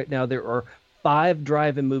Carolina right now, there are 5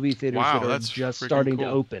 drive-in movie theaters that are just starting to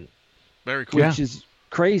open. Very cool. Which is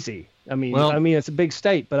crazy. I mean, it's a big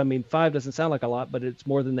state, but 5 doesn't sound like a lot, but it's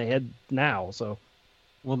more than they had now. So,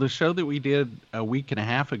 well, the show that we did a week and a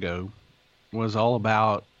half ago was all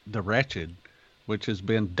about The Wretched, which has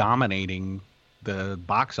been dominating the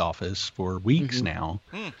box office for weeks now.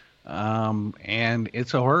 And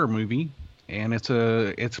it's a horror movie, and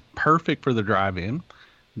it's perfect for the drive-in.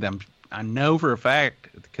 I know for a fact,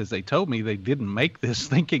 because they told me they didn't make this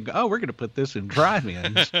thinking, we're going to put this in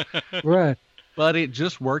drive-ins. Right. But it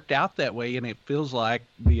just worked out that way, and it feels like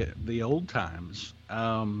the old times.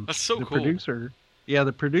 That's so cool.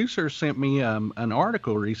 The producer sent me an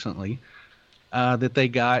article recently that they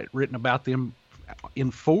got written about them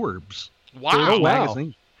in Forbes. Wow.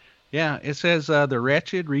 Magazine. Yeah, it says The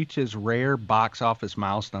Wretched reaches rare box office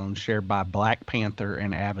milestones shared by Black Panther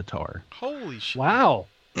and Avatar. Holy shit. Wow.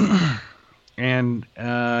 And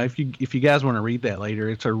if you guys want to read that later,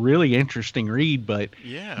 it's a really interesting read. But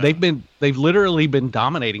they've literally been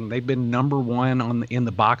dominating. They've been number one in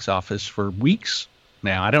the box office for weeks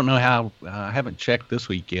now. I don't know how. I haven't checked this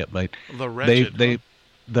week yet, but The Wretched.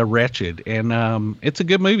 The Wretched, and it's a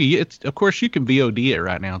good movie. It's, of course, you can VOD it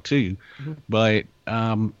right now too, but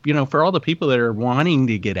for all the people that are wanting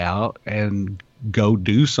to get out and go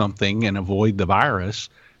do something and avoid the virus,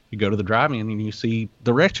 you go to the drive-in and you see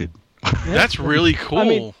The Wretched. That's really cool. I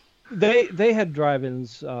mean, they had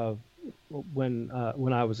drive-ins when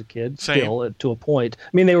I was a kid. Still to a point. I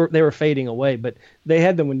mean, they were fading away, but they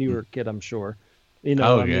had them when you were a kid, I'm sure.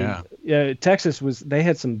 Texas they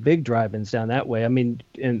had some big drive-ins down that way. I mean,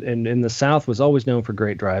 in the South was always known for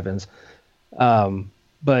great drive-ins.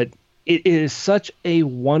 But it is such a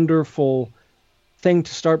wonderful thing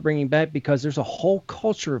to start bringing back, because there's a whole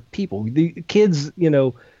culture of people. The kids,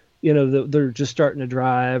 they're just starting to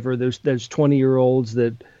drive, or there's 20-year-olds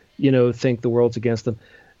that, think the world's against them.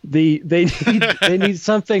 They need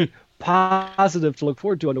something positive to look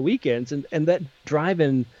forward to on the weekends, and that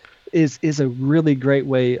drive-in is a really great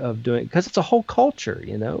way of doing it, because it's a whole culture.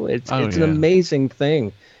 It's an amazing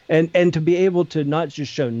thing, and to be able to not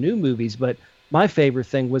just show new movies, but my favorite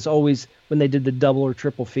thing was always when they did the double or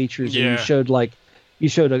triple features, and you showed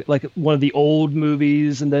one of the old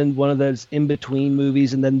movies, and then one of those in between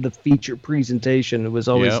movies, and then the feature presentation. It was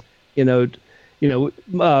always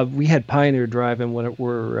we had Pioneer Drive-In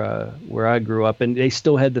where I grew up, and they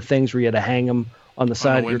still had the things where you had to hang them on the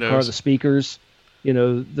side of your car, the speakers.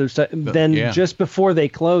 Just before they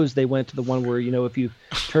closed, they went to the one where, if you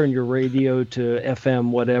turn your radio to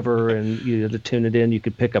FM, whatever, and you had to tune it in, you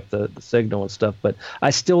could pick up the signal and stuff. But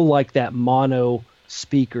I still like that mono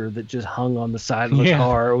speaker that just hung on the side of the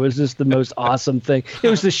car. It was just the most awesome thing. It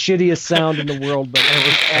was the shittiest sound in the world, but it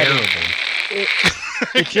was terrible.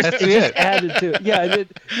 It just added to it. Yeah,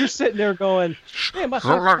 you're sitting there going, "Man, my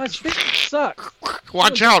speaker sucks."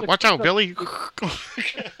 Watch out, Billy.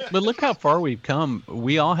 But look how far we've come.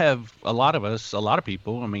 We all have, a lot of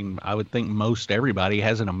people. I mean, I would think most everybody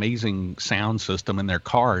has an amazing sound system in their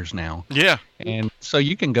cars now. Yeah. And so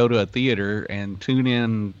you can go to a theater and tune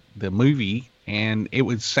in the movie, and it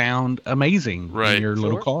would sound amazing in your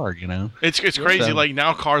little car, It's crazy. So, like,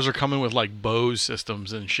 now cars are coming with like Bose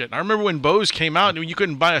systems and shit. And I remember when Bose came out, you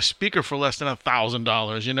couldn't buy a speaker for less than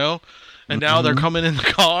 $1,000, And now they're coming in the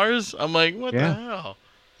cars. I'm like, what the hell?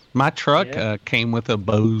 My truck came with a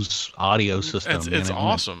Bose audio system. It's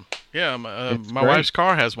awesome. Yeah, my wife's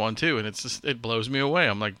car has one too, and it blows me away.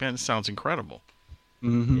 I'm like, man, this sounds incredible.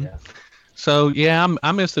 Mm-hmm. Yeah. So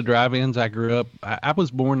I miss the drive-ins. I grew up. I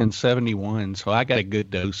was born in '71, so I got a good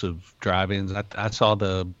dose of drive-ins. I saw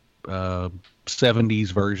the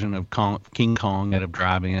 '70s version of King Kong at a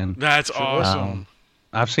drive-in. That's awesome.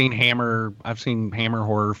 I've seen Hammer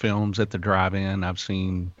horror films at the drive-in. I've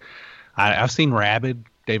seen Rabid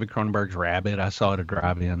David Cronenberg's Rabbit. I saw at a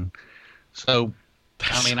drive-in. So,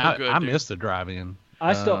 I mean, I miss the drive-in.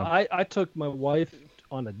 I took my wife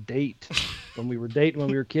on a date when we were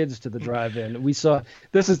kids to the drive-in. We saw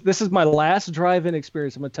this is my last drive-in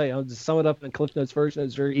experience. I'm gonna tell you. I'll just sum it up in Cliff Notes version.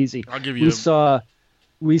 It's very easy. I'll give you.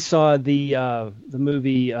 We saw the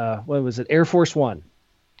movie. What was it? Air Force One.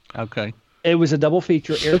 Okay. It was a double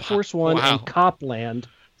feature. Air Force One and Copland,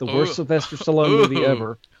 the worst Sylvester Stallone movie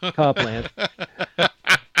ever. Copland.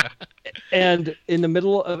 And in the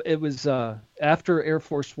middle of it was after Air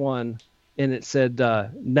Force One. And it said,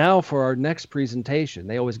 now for our next presentation.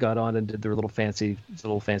 They always got on and did their little fancy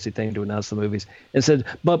thing to announce the movies. It said,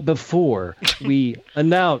 but before we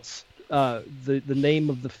announce the name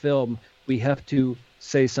of the film, we have to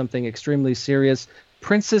say something extremely serious.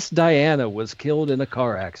 Princess Diana was killed in a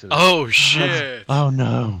car accident. Oh, shit. Oh,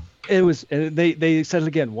 no. It was. They said it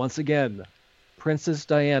again. Once again, Princess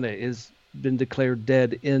Diana is been declared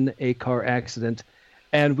dead in a car accident.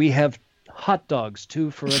 And we have hot dogs, 2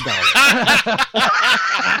 for $1.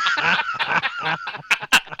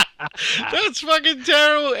 That's fucking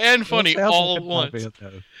terrible and funny all at once.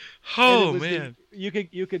 Oh man! You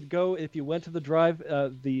could go if you went to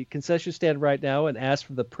the concession stand right now and ask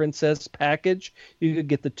for the princess package. You could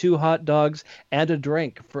get the 2 hot dogs and a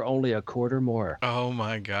drink for only a quarter more. Oh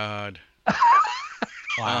my god!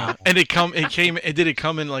 Wow! And did it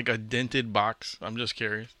come in like a dented box? I'm just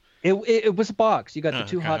curious. It was a box. You got the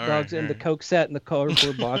 2 hot dogs and the Coke sat in the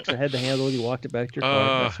cardboard box. It had the handle. You walked it back to your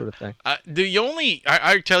car, that sort of thing. I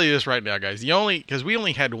tell you this right now, guys. Because we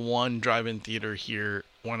only had one drive-in theater here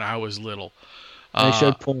when I was little. They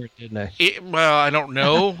showed porn, didn't they? Well, I don't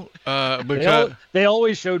know. Because they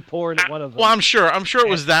always showed porn at one of them. Well, I'm sure it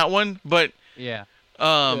was that one, but yeah.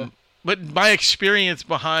 But my experience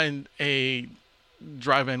behind a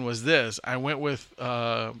drive-in was this. I went with.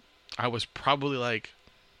 I was probably like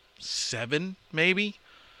 7 maybe.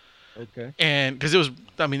 Okay. And because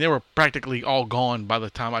they were practically all gone by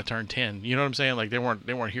the time I turned 10. You know what I'm saying? Like they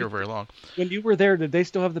weren't here very long. When you were there, did they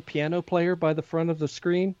still have the piano player by the front of the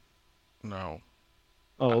screen? No.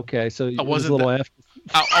 Oh, okay. So I wasn't a little after.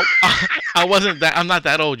 I wasn't that. I'm not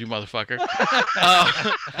that old, you motherfucker.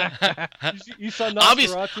 You saw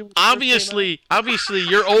Nosferatu. Obviously,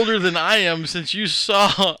 you're older than I am since you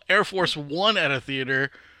saw Air Force One at a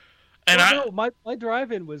theater. And my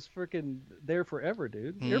drive-in was freaking there forever,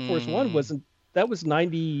 dude. Air Force One wasn't. That was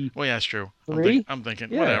 90. Well, yeah, that's true. I'm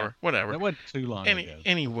thinking, yeah. whatever. That wasn't too long ago.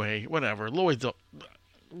 Anyway, whatever. Lloyd's.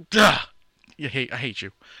 I hate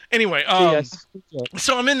you. Anyway, yes.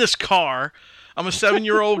 So I'm in this car. I'm a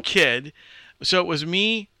 7-year-old kid. So it was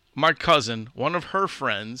me, my cousin, one of her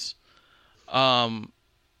friends. Did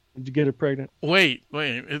you get her pregnant? Wait.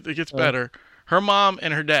 It gets better. Her mom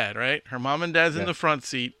and her dad, right? Her mom and dad's in the front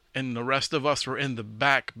seat. And the rest of us were in the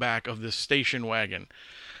back of this station wagon.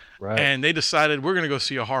 Right. And they decided we're going to go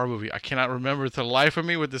see a horror movie. I cannot remember to the life of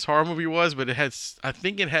me what this horror movie was, but I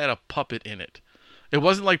think it had a puppet in it. It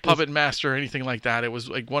wasn't like Puppet Master or anything like that. It was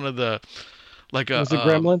like one of the, like a... Was it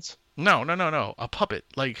Gremlins? No. A puppet.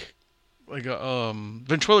 Like a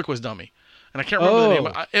ventriloquist dummy. And I can't remember the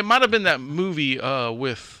name. It might have been that movie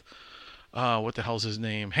with, what the hell's his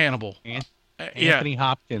name? Hannibal. Anthony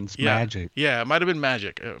Hopkins, Magic. Yeah, it might have been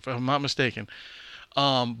Magic, if I'm not mistaken.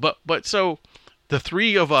 But so the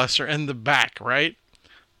 3 of us are in the back, right?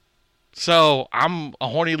 So I'm a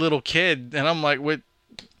horny little kid, and I'm like, what?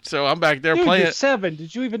 So I'm back there playing. You're 7.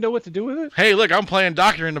 Did you even know what to do with it? Hey, look, I'm playing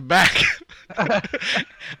doctor in the back.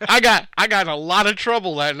 I got a lot of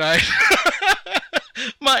trouble that night.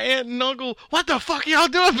 My aunt and uncle, what the fuck are y'all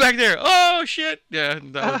doing back there? Oh shit! Yeah,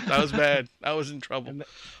 that was bad. I was in trouble.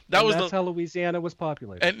 That's how Louisiana was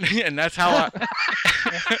populated. And that's how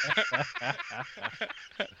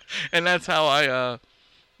and that's how I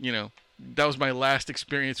that was my last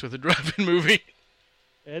experience with a drive-in movie.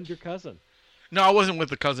 And your cousin. No, I wasn't with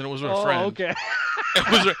the cousin. It was with a friend. Oh, okay.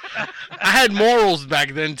 I had morals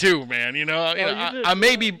back then too, man. I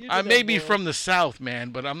may be from the South,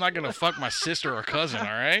 man, but I'm not gonna fuck my sister or cousin. All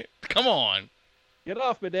right, come on. Get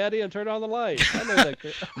off me, Daddy, and turn on the light. I know that.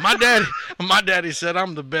 My daddy said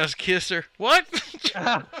I'm the best kisser. What?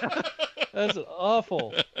 That's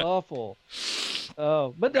awful.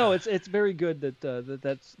 Oh, but no, it's very good that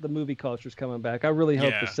that's the movie culture's coming back. I really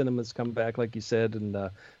hope the cinemas come back, like you said, and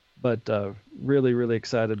but really, really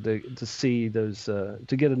excited to see those to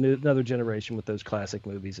get another generation with those classic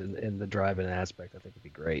movies in the drive-in aspect. I think it'd be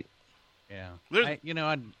great. Yeah,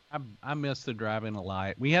 I miss the drive-in a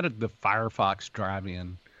lot. We had the Firefox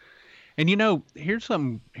drive-in, and here's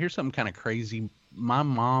something kind of crazy. My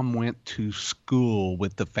mom went to school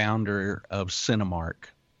with the founder of Cinemark.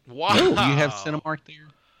 Wow! Do you have Cinemark there?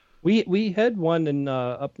 We had one in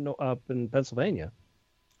up in Pennsylvania.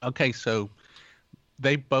 Okay, so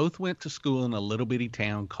they both went to school in a little bitty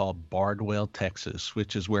town called Bardwell, Texas,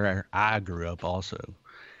 which is where I grew up also.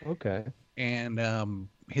 Okay. And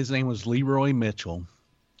his name was Leroy Mitchell.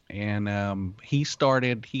 And he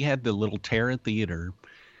had the little Terra Theater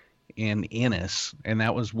in Ennis, and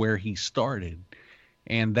that was where he started.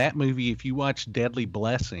 And that movie, if you watch Deadly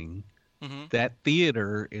Blessing, that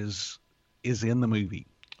theater is in the movie.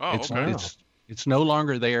 Oh, okay. It's no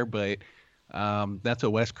longer there, but that's a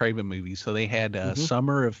Wes Craven movie. So they had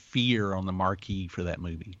Summer of Fear on the marquee for that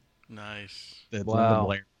movie. Nice. Wow.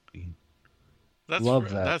 Movie. Love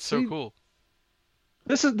that. That's so cool.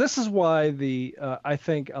 This is why I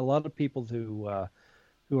think a lot of people who are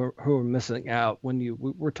missing out when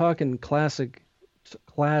we're talking classic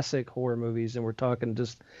horror movies, and we're talking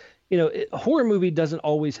just a horror movie doesn't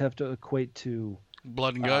always have to equate to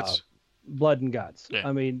blood and guts. Yeah.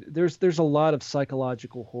 I mean, there's a lot of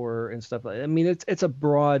psychological horror and stuff. I mean, it's a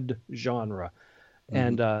broad genre,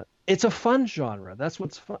 and it's a fun genre. That's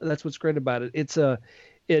what's fun. That's what's great about it.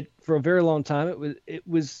 It for a very long time it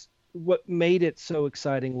was what made it so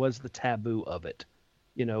exciting was the taboo of it.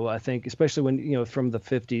 I think especially when from the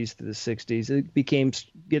 50s to the 60s, it became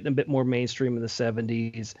getting a bit more mainstream in the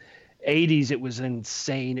 70s, 80s. It was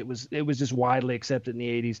insane. It was just widely accepted in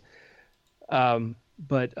the 80s.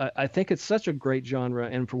 But I think it's such a great genre,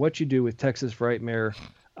 and for what you do with Texas Frightmare,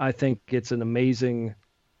 I think it's an amazing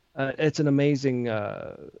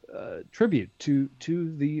tribute to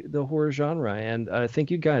the horror genre. And I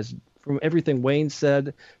think you guys, from everything Wayne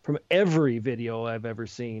said, from every video I've ever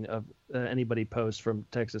seen of anybody post from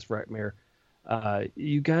Texas Frightmare,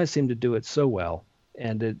 you guys seem to do it so well,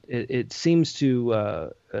 and it seems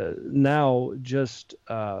to now just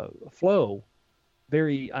flow.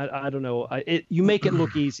 Very, I don't know. You make it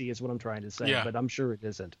look easy, is what I'm trying to say, but I'm sure it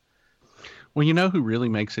isn't. Well, you know who really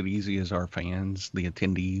makes it easy is our fans, the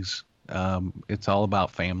attendees. It's all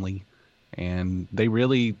about family, and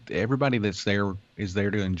everybody that's there is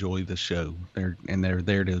there to enjoy the show. They're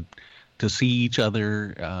there to see each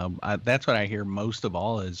other. That's what I hear most of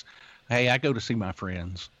all is, hey, I go to see my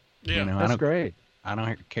friends. Yeah, that's great. I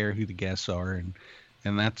don't care who the guests are,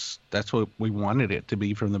 and that's what we wanted it to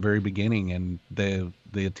be from the very beginning, and the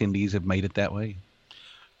attendees have made it that way.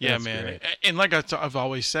 Yeah, That's man. great. And like I've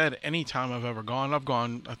always said, anytime I've ever gone,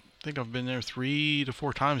 I think I've been there 3 to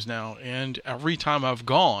 4 times now. And every time I've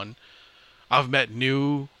gone, I've met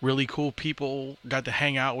new, really cool people, got to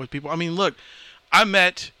hang out with people. I mean, look, I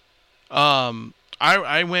met,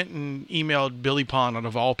 I went and emailed Billy Pond, out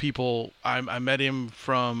of all people. I met him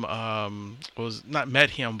from, not met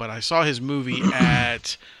him, but I saw his movie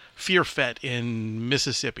at Fear Fest in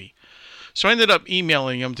Mississippi. So I ended up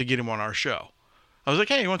emailing him to get him on our show. I was like,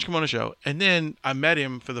 hey, why don't you come on the show? And then I met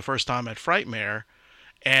him for the first time at Frightmare,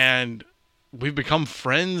 and we've become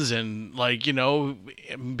friends. And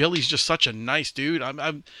Billy's just such a nice dude.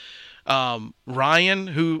 Ryan,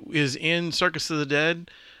 who is in Circus of the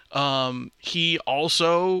Dead, he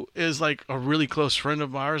also is like a really close friend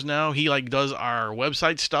of ours now. He does our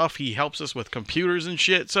website stuff. He helps us with computers and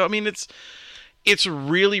shit. So I mean, it's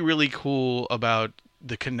really, really cool about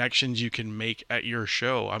the connections you can make at your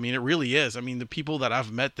show. I mean, it really is. I mean, the people that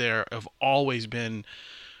I've met there have always been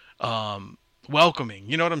welcoming.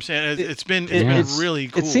 You know what I'm saying? It's been really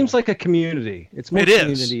cool. It seems like a community. It's more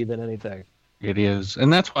community than anything. It is.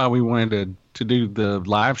 And that's why we wanted to do the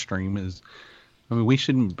live stream we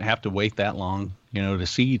shouldn't have to wait that long, to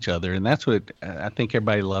see each other. And that's what I think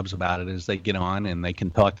everybody loves about it is they get on and they can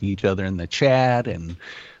talk to each other in the chat, and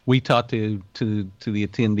we talk to the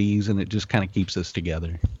attendees, and it just kind of keeps us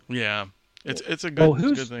together. Yeah, it's a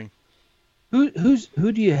good thing. Who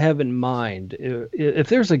do you have in mind? If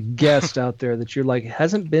there's a guest out there that you're like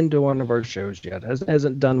hasn't been to one of our shows yet,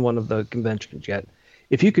 hasn't done one of the conventions yet,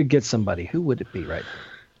 if you could get somebody, who would it be right now?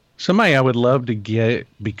 Somebody I would love to get,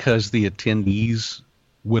 because the attendees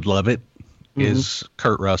would love it, is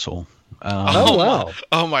Kurt Russell. Oh, wow.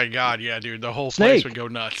 Oh, my God. Yeah, dude. The whole place would go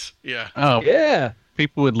nuts. Yeah. Oh, yeah.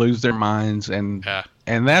 People would lose their minds. And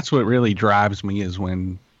that's what really drives me is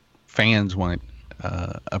when fans want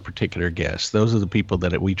a particular guest. Those are the people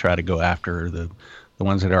that we try to go after, the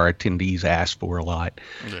ones that our attendees ask for a lot.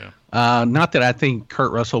 Yeah. Not that I think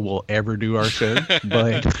Kurt Russell will ever do our show,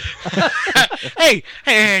 but hey,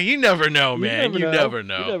 you never know, man. You never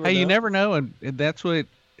know. You never know, and that's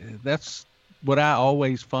what I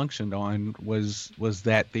always functioned on was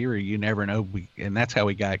that theory. You never know, and that's how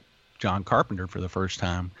we got John Carpenter for the first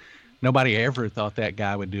time. Nobody ever thought that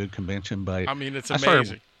guy would do a convention, but I mean, it's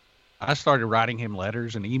amazing. I started writing him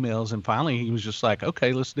letters and emails, and finally he was just like,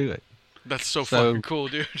 "Okay, let's do it." That's so fucking cool,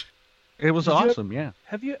 dude. It was awesome. Yeah.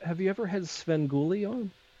 Have you ever had Sven Gulli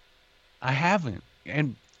on? I haven't,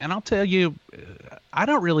 and I'll tell you, I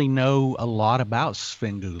don't really know a lot about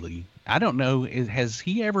Sven Gulli. I don't know. Has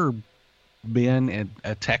he ever been in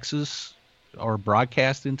Texas or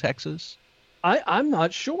broadcast in Texas? I'm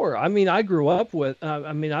not sure. I mean, I grew up with.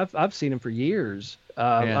 I've seen him for years.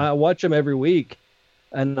 I watch him every week,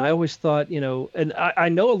 and I always thought, and I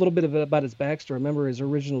know a little bit about his backstory. I remember his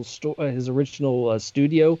original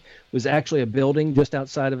studio was actually a building just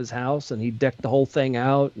outside of his house, and he decked the whole thing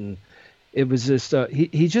out, and it was just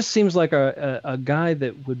he just seems like a guy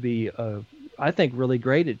that would be I think really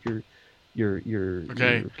great at your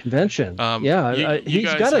convention. He's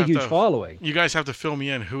got a huge following. You guys have to fill me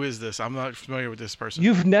in. Who is this? I'm not familiar with this person.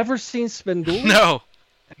 You've never seen Sven Gulli? No.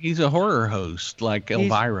 He's a horror host, like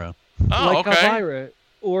Elvira. Elvira,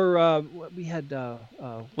 or we had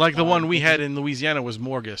like the one we had in Louisiana was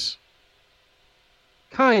Morgus.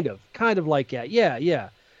 Kind of like that. Yeah.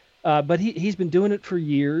 But he's been doing it for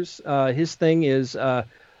years. His thing is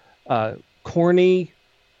corny.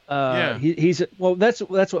 He's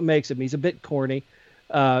that's what makes him. He's a bit corny.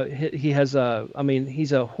 He has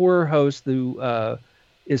he's a horror host who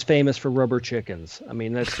is famous for rubber chickens. I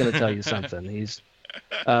mean, that's going to tell you something. He's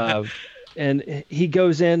and he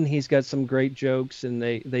goes in. He's got some great jokes, and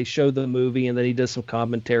they show the movie, and then he does some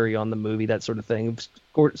commentary on the movie, that sort of thing.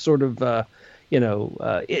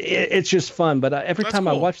 It's just fun. But every time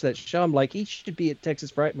I watch that show, I'm like, he should be at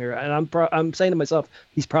Texas Frightmare, and I'm saying to myself,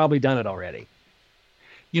 he's probably done it already.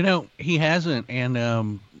 He hasn't.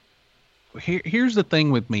 And here's the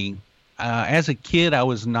thing with me. As a kid, I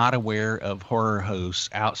was not aware of horror hosts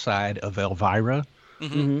outside of Elvira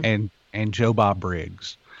and Joe Bob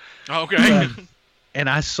Briggs. Okay. And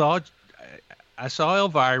I saw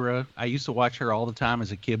Elvira. I used to watch her all the time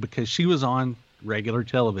as a kid because she was on regular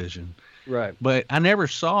television. Right. But I never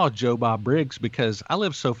saw Joe Bob Briggs because I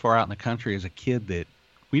lived so far out in the country as a kid that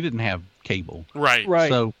we didn't have cable. Right.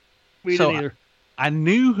 So we didn't either. I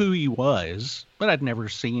knew who he was, but I'd never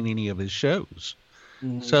seen any of his shows.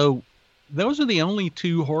 Mm-hmm. So those are the only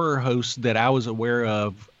two horror hosts that I was aware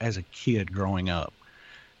of as a kid growing up.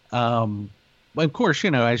 Of course,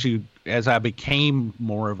 as I became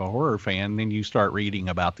more of a horror fan, then you start reading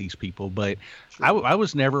about these people. But sure. I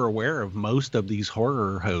was never aware of most of these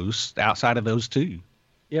horror hosts outside of those two.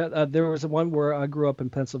 Yeah, there was one where I grew up in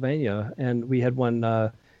Pennsylvania, and we had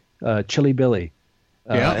one, Chili Billy.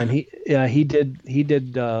 And he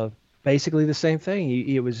did basically the same thing.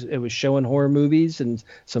 It was showing horror movies and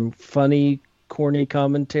some funny, corny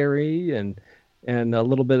commentary and a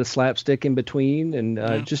little bit of slapstick in between,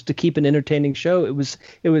 and just to keep an entertaining show. It was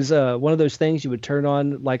one of those things you would turn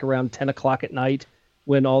on like around 10 o'clock at night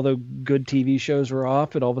when all the good TV shows were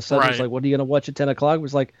off, and all of a sudden It's like, what are you going to watch at 10 o'clock? It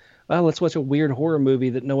was like, well, let's watch a weird horror movie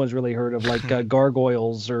that no one's really heard of, like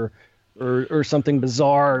Gargoyles or something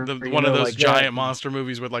bizarre. One of those giant monster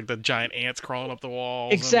movies with like the giant ants crawling up the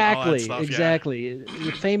walls. Exactly. And all that stuff, exactly.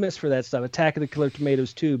 You're famous for that stuff. Attack of the Killer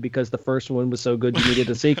Tomatoes 2, because the first one was so good you needed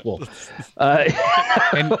a sequel.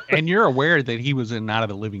 And you're aware that he was in Night of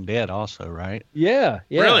the Living Dead also, right? Yeah.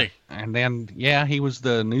 Really? And then, he was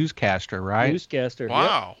the newscaster, right? Newscaster.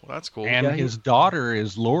 Wow, That's cool. And his daughter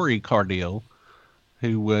is Lori Cardille,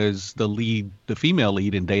 who was the female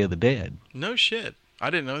lead in Day of the Dead. No shit. I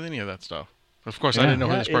didn't know any of that stuff. Of course, I didn't know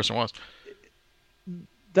who this person was.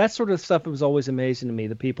 That sort of stuff was always amazing to me.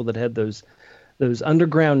 The people that had those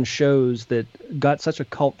underground shows that got such a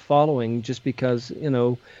cult following just because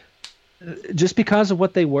of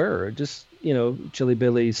what they were. Just, Chili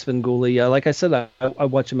Billy, Sven Gulli. Like I said, I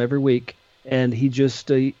watch him every week, and he just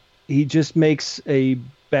makes a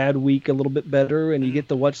bad week a little bit better, and you get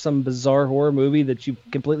to watch some bizarre horror movie that you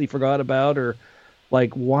completely forgot about, or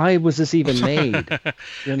like, why was this even made? I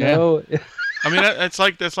mean, that's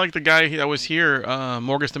like the guy that was here,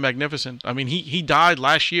 Morgus the Magnificent. I mean, he died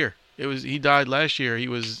last year. He died last year. He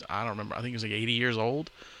was, I don't remember. I think he was like 80 years old.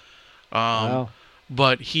 Wow.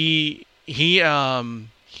 But he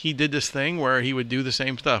did this thing where he would do the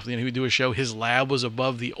same stuff. He would do a show. His lab was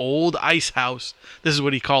above the old ice house. This is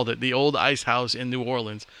what he called it, the old ice house in New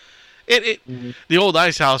Orleans. The old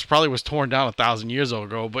ice house probably was torn down 1,000 years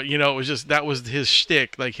ago, but it was just, that was his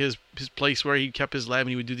shtick, like his place where he kept his lab, and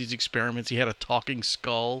he would do these experiments. He had a talking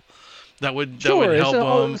skull that would help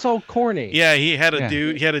him. It's all corny. Yeah, he had a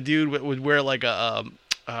dude. He had a dude would wear like the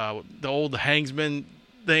old hangsman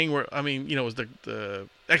thing, where it was the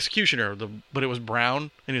executioner, but it was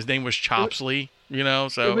brown, and his name was Chopsley.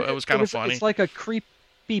 So it was kind of funny. It's like a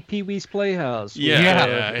creepy creepy Pee-wee's Playhouse.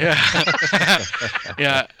 Yeah.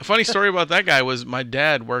 Yeah. A funny story about that guy was my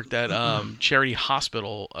dad worked at Charity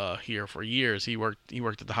Hospital here for years. He worked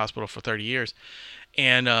at the hospital for 30 years.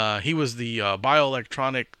 And he was the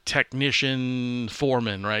bioelectronic technician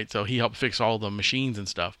foreman, right? So he helped fix all the machines and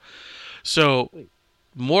stuff. So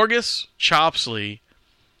Morgus, Chopsley,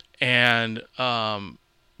 and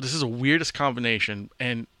this is the weirdest combination,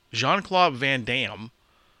 and Jean-Claude Van Damme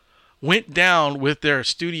went down with their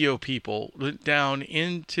studio people, went down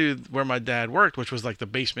into where my dad worked, which was like the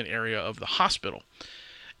basement area of the hospital.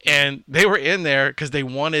 And they were in there because they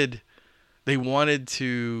wanted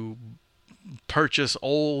to purchase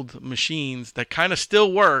old machines that kind of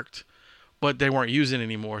still worked, but they weren't using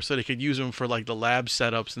anymore, so they could use them for like the lab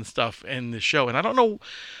setups and stuff in the show. And I don't know,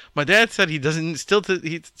 my dad said he doesn't still to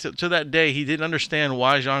that day he didn't understand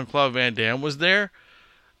why Jean-Claude Van Damme was there,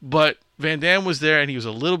 but Van Damme was there, and he was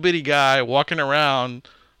a little bitty guy walking around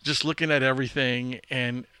just looking at everything.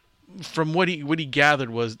 And from what he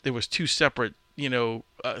gathered was there was two separate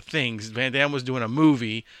things. Van Damme was doing a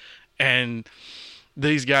movie, and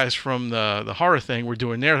these guys from the horror thing were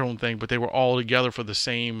doing their own thing, but they were all together for the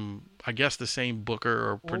same, I guess, the same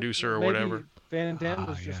booker or producer or whatever. Van Damme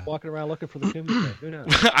was just walking around looking for the tombstone. Who knows?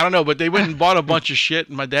 I don't know, but they went and bought a bunch of shit,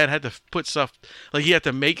 and my dad had to put stuff, like he had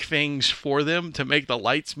to make things for them to make the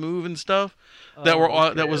lights move and stuff that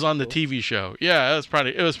was on the TV show. Yeah, it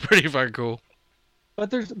was pretty fucking cool. But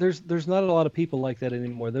there's not a lot of people like that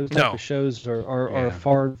anymore. Those type of shows are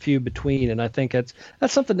far few between, and I think that's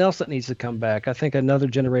something else that needs to come back. I think another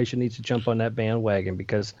generation needs to jump on that bandwagon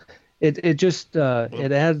because it just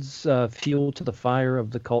it adds fuel to the fire of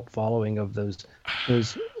the cult following of those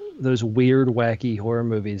weird, wacky horror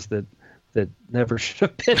movies that never should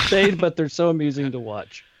have been made, but they're so amusing to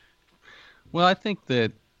watch. Well, I think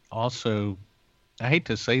that also, I hate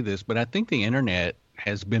to say this, but I think the internet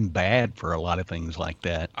has been bad for a lot of things like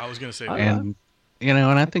that. I was going to say that. And, and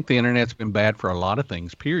I think the internet's been bad for a lot of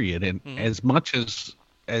things, period. And as much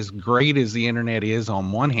as great as the internet is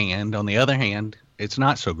on one hand, on the other hand, it's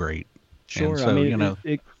not so great. Sure. So, I mean,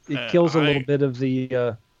 it kills a little bit of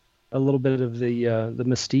the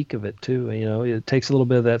mystique of it too. It takes a little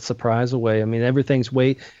bit of that surprise away. I mean, everything's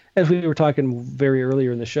as we were talking very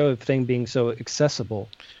earlier in the show, everything being so accessible.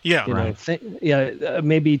 Yeah, right.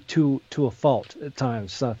 Maybe to a fault at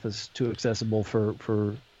times. Stuff is too accessible for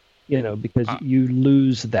because you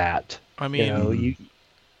lose that. I mean,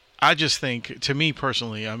 I just think, to me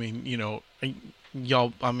personally, I mean,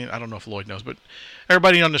 y'all, I mean, I don't know if Lloyd knows, but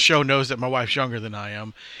everybody on the show knows that my wife's younger than I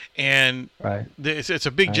am, and it's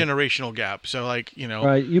a big generational gap. So, like,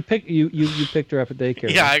 right? You picked her up at daycare.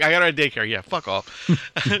 Yeah, right? I got her at daycare. Yeah, fuck off.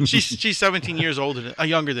 she's 17 years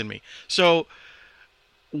younger than me. So,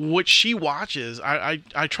 what she watches,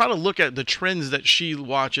 I try to look at the trends that she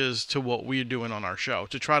watches to what we're doing on our show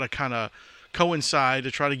to try to kind of coincide,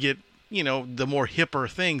 to try to get the more hipper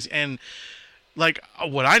things. And like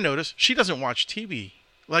what I notice, she doesn't watch TV.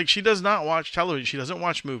 Like, she does not watch television. She doesn't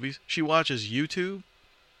watch movies. She watches YouTube,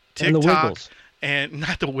 TikTok, and the Wiggles. And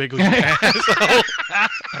not the Wiggles, you asshole.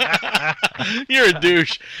 You're a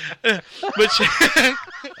douche. But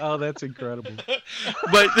oh, that's incredible.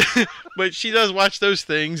 But she does watch those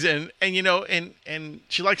things, and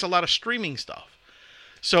she likes a lot of streaming stuff.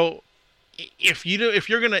 So if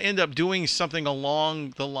you're going to end up doing something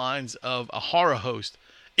along the lines of a horror host,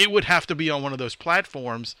 it would have to be on one of those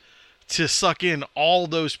platforms to suck in all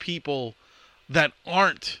those people that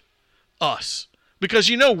aren't us. Because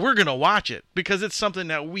we're going to watch it because it's something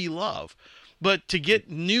that we love. But to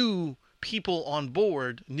get new people on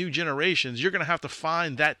board, new generations, you're going to have to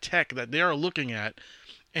find that tech that they're looking at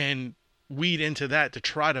and weed into that to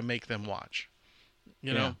try to make them watch.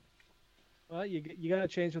 You know? Well, you got to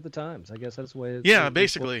change with the times. I guess that's the way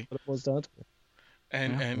basically. What it was done to.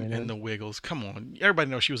 And the Wiggles. Come on.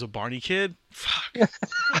 Everybody knows she was a Barney kid. Fuck.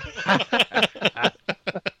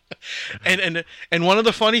 and one of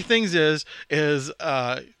the funny things is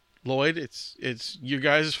Lloyd, it's you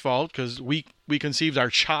guys' fault because we conceived our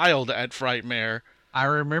child at Frightmare. I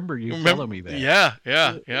remember you telling me that.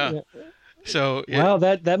 Yeah. So wow,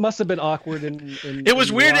 that must have been awkward. It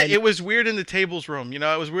was weird. It was weird in the tables room. It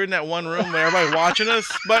was weird in that one room where everybody watching us.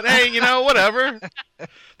 But hey, whatever.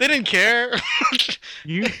 They didn't care.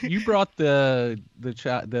 You brought your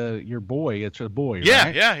boy. It's a boy.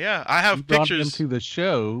 Right? Yeah. I have pictures. Brought him to the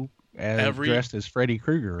show dressed as Freddy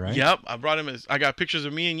Krueger, right? Yep. I brought him I got pictures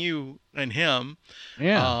of me and you and him.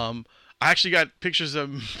 Yeah. I actually got pictures of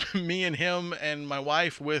me and him and my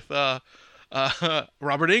wife with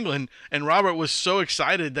Robert Englund, and Robert was so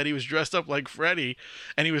excited that he was dressed up like Freddy,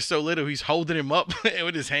 and he was so little, he's holding him up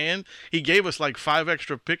with his hand. He gave us like 5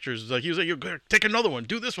 extra pictures. Like he was like, "You take another one,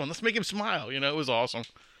 do this one, let's make him smile." You know, it was awesome.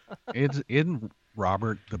 Isn't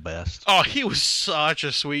Robert the best? Oh, he was such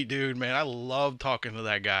a sweet dude, man. I loved talking to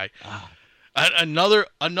that guy. Another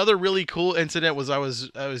really cool incident was I was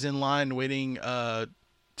in line waiting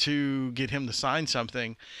to get him to sign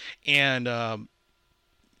something, and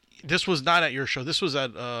this was not at your show. This was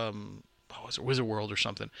at was it Wizard World or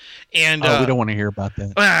something? And we don't want to hear about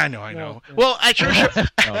that. I know. No. Well, at your show,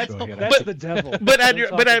 that's the devil.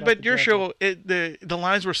 But your show, the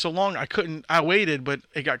lines were so long I couldn't. I waited, but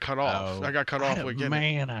it got cut off. Oh, I got cut off again.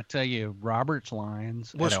 Man, I tell you, Robert's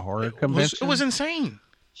lines at a horror convention. It was insane.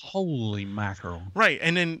 Holy mackerel! Right,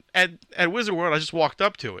 and then at Wizard World, I just walked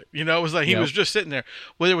up to it. You know, it was like he was just sitting there.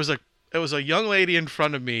 Well, there was a young lady in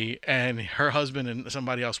front of me and her husband and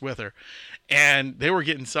somebody else with her, and they were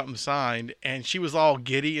getting something signed, and she was all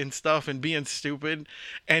giddy and stuff and being stupid,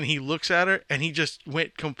 and he looks at her and he just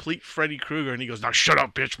went complete Freddy Krueger, and he goes, "Now shut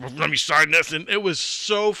up, bitch, let me sign this." And it was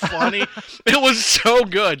so funny. It was so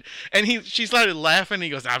good, and she started laughing, and he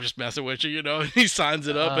goes, "I'm just messing with you," you know, and he signs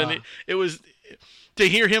it up, and it was, to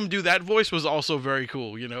hear him do that voice was also very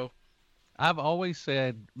cool, you know. I've always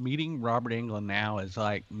said meeting Robert Englund now is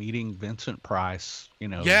like meeting Vincent Price, you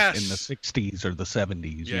know, in the 60s or the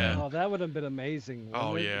 70s. Yeah. You know? Oh, that would have been amazing.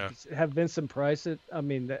 Oh, yeah. Have Vincent Price it. I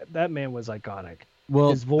mean, that man was iconic.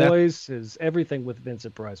 Well, his voice, his everything with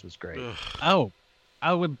Vincent Price was great. Ugh. Oh,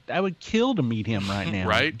 I would kill to meet him right now.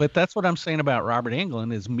 Right. But that's what I'm saying about Robert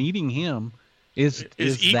Englund is meeting him is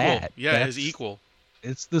equal. that. Yeah, is equal.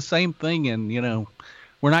 It's the same thing, and you know,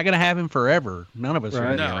 we're not going to have him forever. None of us are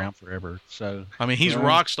going to be No. around forever. So I mean, he's a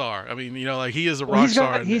rock star. I mean, you know, like he is a rock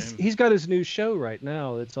star. He's got his new show right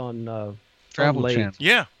now. It's on Travel Late.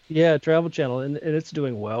 Channel. Yeah, Travel Channel, and it's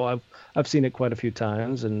doing well. I've seen it quite a few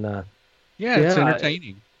times, and it's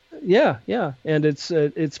entertaining. Yeah, and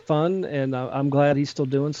it's fun, and I'm glad he's still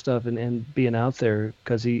doing stuff and being out there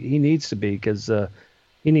because he needs to be, because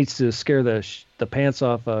he needs to scare the pants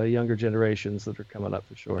off younger generations that are coming up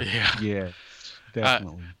for sure. Yeah,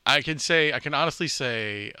 definitely. I can honestly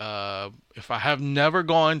say, if I have never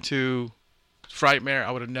gone to Frightmare,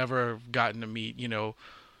 I would have never gotten to meet, you know,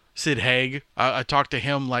 Sid Haig. I talked to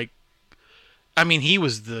him I mean, he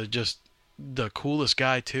was just the coolest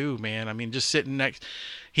guy too, man. I mean, just sitting next,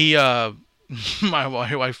 my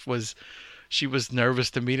wife was nervous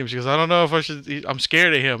to meet him. She goes, "I don't know if I should, I'm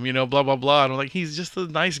scared of him, you know, blah, blah, blah." And I'm like, "He's just a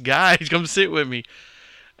nice guy. He's come sit with me."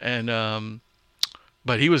 And,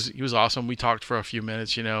 but he was awesome. We talked for a few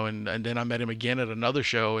minutes, you know, and then I met him again at another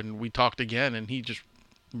show, and we talked again, and he just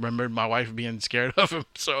remembered my wife being scared of him.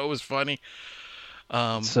 So it was funny.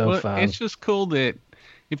 Fun. It's just cool that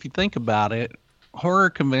if you think about it, horror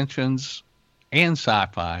conventions and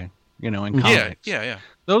sci-fi, you know, and comics. Yeah.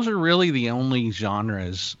 Those are really the only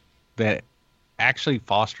genres that actually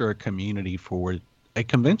foster a community for a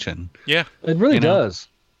convention. Yeah. It really does.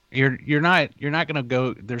 You're not going to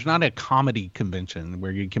go. There's not a comedy convention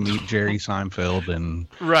where you can meet Jerry Seinfeld and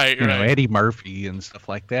you know, Eddie Murphy and stuff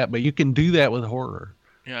like that. But you can do that with horror.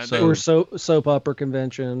 Yeah. Or soap opera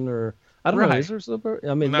convention, or I don't know. Is there soap opera?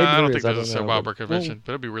 I mean, I don't think there's a soap opera convention,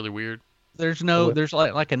 but it'd be really weird. There's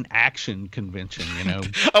like an action convention, you know.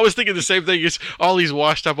 I was thinking the same thing. It's all these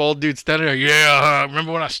washed up old dudes standing there. Yeah,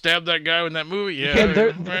 remember when I stabbed that guy in that movie? Yeah.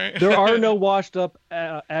 There are no washed up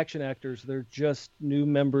action actors. They're just new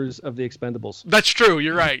members of the Expendables. That's true.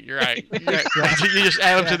 You're right. You just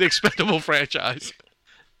add them to the Expendable franchise.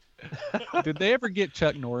 Did they ever get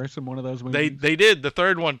Chuck Norris in one of those movies? They did, the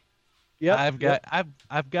third one. Yeah, I've got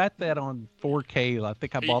that on 4K. I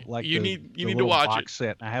think I bought you need to watch box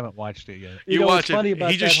set. I haven't watched it yet. You watch it.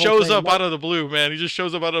 He just shows up out of the blue, man. He just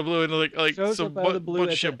shows up out of the blue, and like some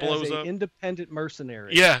bunch of shit blows up. Independent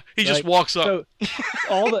mercenary. Yeah, he just walks up.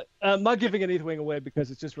 So I'm not giving anything away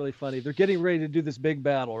because it's just really funny. They're getting ready to do this big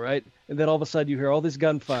battle, right? And then all of a sudden you hear all this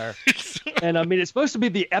gunfire, and I mean it's supposed to be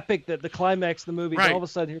the epic, the climax of the movie. Right. And all of a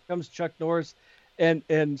sudden here comes Chuck Norris, and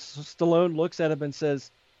Stallone looks at him and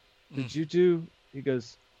says, "Did you do?" He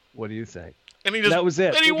goes, "What do you think?" And that was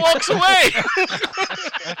it. And he walks away.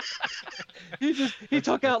 he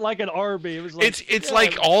took out like an Arby. It was like it's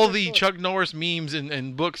like all the Chuck Norris memes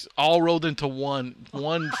and books all rolled into one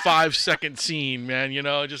 5-second scene, man. You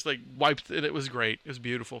know, just like wiped it. It was great. It was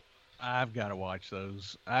beautiful. I've got to watch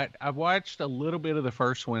those. I watched a little bit of the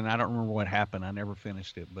first one. I don't remember what happened. I never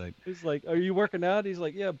finished it, but he's like, "Are you working out?" He's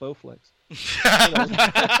like, "Yeah, Bowflex."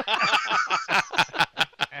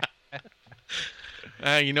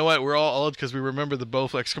 You know what? We're all old because we remember the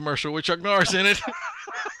Bowflex commercial with Chuck Norris in it.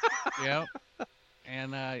 Yeah.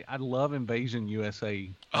 And I love Invasion USA.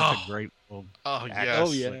 That's a great little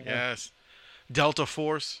yes. Delta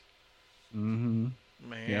Force. Mm-hmm.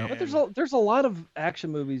 Man. Yeah. But there's a lot of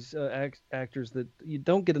action movies, actors that you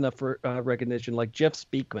don't get enough recognition, like Jeff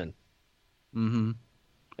Speakman. Mm-hmm.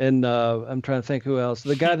 And I'm trying to think who else.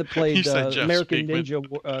 The guy that played American Speakman.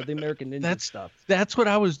 Ninja, the American Ninja stuff. That's what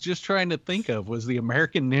I was just trying to think of, was the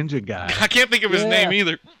American Ninja guy. I can't think of his name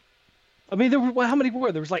either. I mean, how many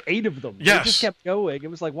were there? Was like 8 of them. Yes. They just kept going. It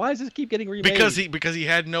was like, why does this keep getting remade? Because he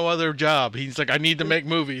had no other job. He's like, I need to make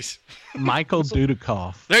movies. Michael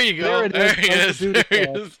Dudikoff. There you go. There he is. There he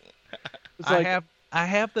is. I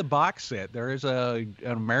have the box set. There is an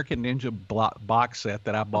American Ninja box set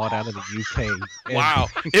that I bought out of the UK. Wow.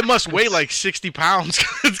 It must weigh like 60 pounds.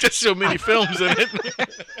 It's got so many films in it.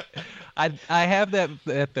 I have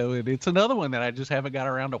that though. And it's another one that I just haven't got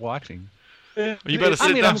around to watching. You better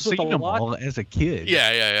sit down. I've seen them all as a kid.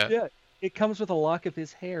 Yeah. It comes with a lock of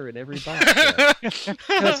his hair in every box set.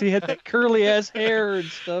 Because he had that curly ass hair and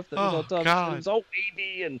stuff that was on top. God. It was all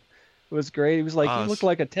wavy and it was great. He was like, he looked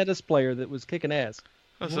like a tennis player that was kicking ass.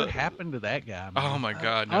 What happened to that guy, man? Oh my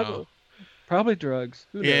God, no. Probably drugs.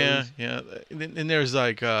 Who knows? Yeah. And there's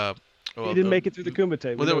like he didn't make it through the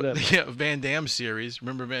Kumite. Van Damme series.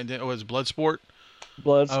 Remember Van Damme? Oh, it was Bloodsport.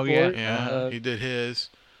 Bloodsport. Oh yeah. He did his.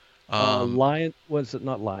 Lion was it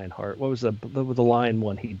not Lionheart? What was the lion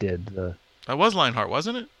one he did? That was Lionheart,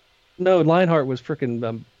 wasn't it? No, Lionheart was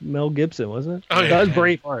freaking Mel Gibson, wasn't it? Oh yeah, that was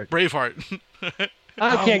Braveheart. Braveheart.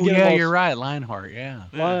 I can't get. Yeah, you're right, Lionheart. Yeah,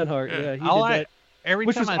 Lionheart. Yeah, he did that. Every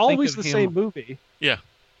which time was I always think the of him, same movie. Yeah.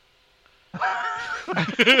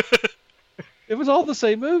 It was all the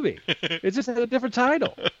same movie. It just had a different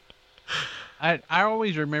title. I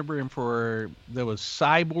always remember him there was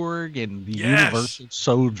Cyborg and the Universal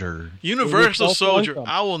Soldier. Universal Soldier.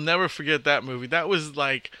 I will never forget that movie. That was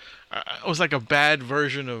like, a bad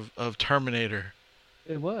version of Terminator.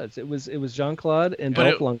 It was Jean-Claude and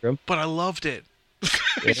Dolph Lundgren. But I loved it.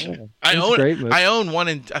 Yeah, I own one,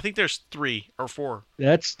 and I think there's 3 or 4.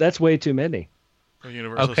 That's way too many.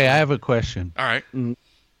 Okay, I have a question. All right. Mm-hmm.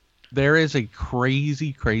 There is a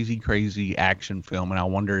crazy, crazy, crazy action film, and I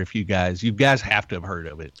wonder if you guys have to have heard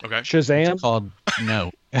of it. Okay. Shazam? It's called no.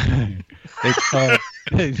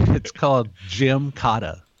 It's called Jim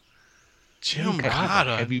Cotta. Jim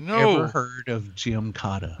Cotta. Have you ever heard of Jim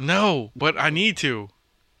Cotta? No, but I need to.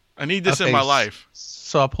 I need this in my life.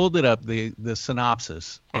 So I pulled it up, the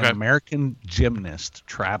synopsis. Okay. An American gymnast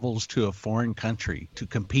travels to a foreign country to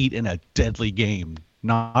compete in a deadly game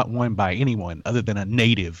not won by anyone other than a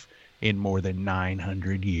native in more than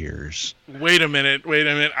 900 years. Wait a minute.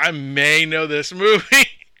 I may know this movie.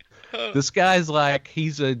 This guy's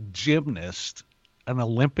he's a gymnast, an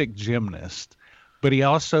Olympic gymnast, but he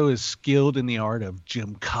also is skilled in the art of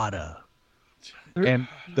gymkata. And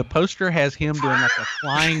the poster has him doing like a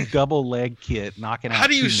flying double leg kick, knocking out How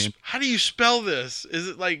do you spell this? Is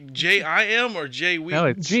it like Jim or J? No,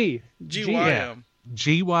 it's Gym. Gym.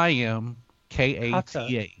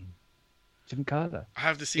 Gymkata. Jim Cotta. I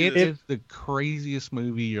have to see it. this. It is the craziest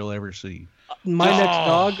movie you'll ever see. My next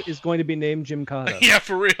dog is going to be named Jim Cotta. Yeah,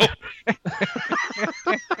 for real.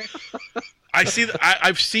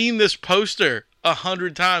 I've seen this poster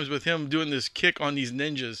 100 times with him doing this kick on these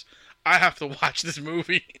ninjas. I have to watch this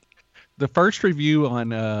movie. The first review on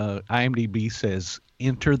IMDb says,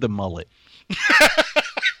 "Enter the mullet."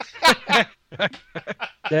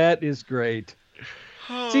 That is great.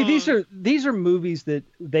 See, these are movies that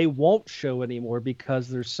they won't show anymore because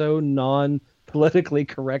they're so non-politically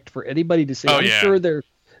correct for anybody to see. I'm sure there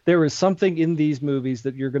is something in these movies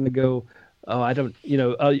that you're going to go, oh, I don't,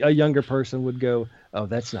 a younger person would go, oh,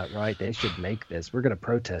 that's not right. They should make this. We're going to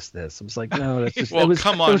protest this. I was like, no, that's just,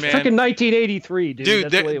 come on, it was man. freaking 1983,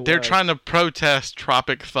 dude. Dude, they're trying to protest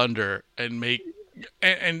Tropic Thunder and make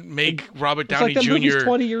Robert Downey Jr. Movie's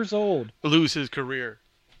 20 years old. Lose his career.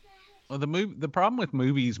 Well, the problem with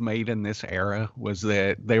movies made in this era was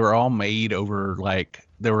that they were all made over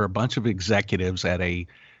there were a bunch of executives at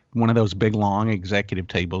one of those big long executive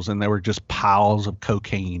tables, and there were just piles of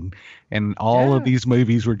cocaine, and all of these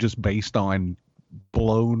movies were just based on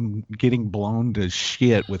getting blown to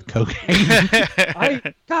shit with cocaine.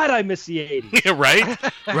 I miss the 80s. Yeah,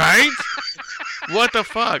 right? What the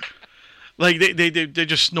fuck? Like they're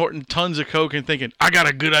just snorting tons of coke and thinking, I got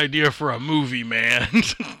a good idea for a movie, man.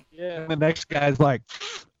 Yeah. And the next guy's like,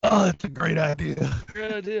 oh, that's a great idea.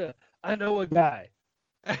 Great idea. I know a guy.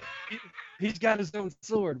 He's got his own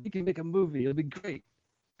sword. We can make a movie. It'll be great.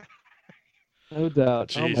 No doubt.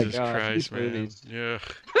 Jesus Christ, man. Movies. Yeah.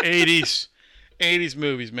 80s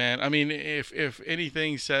movies, man. I mean, if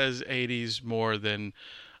anything says 80s more than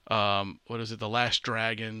what is it, The Last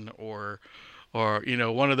Dragon, or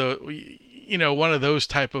one of those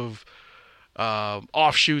type of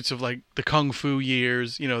offshoots of like the Kung Fu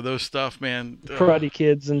years, those stuff, man. Karate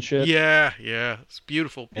Kids and shit. Yeah, it's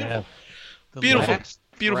beautiful. Yeah.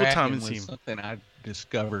 Beautiful time and scene. Something I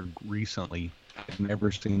discovered recently. I've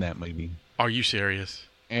never seen that movie. Are you serious?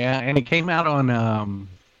 Yeah, and it came out on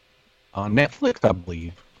Netflix, I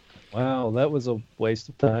believe. Wow, that was a waste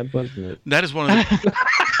of time, wasn't it? That is one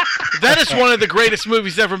of the greatest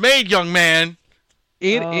movies ever made, young man.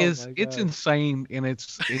 It's insane, and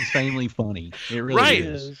it's insanely funny. It really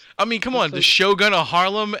is. I mean, come on, the Shogun of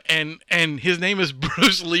Harlem, and his name is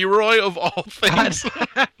Bruce Leroy, of all things.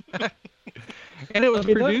 And it was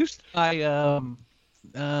produced by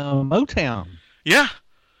Motown. Yeah.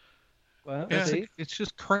 Well, it's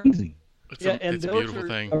just crazy. It's a beautiful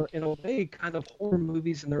thing. Are, in a way, kind of horror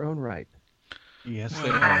movies in their own right. Yes, they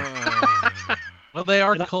are. Well, they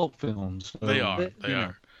are cult films. So they are.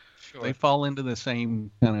 Sure. They fall into the same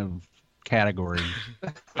kind of category.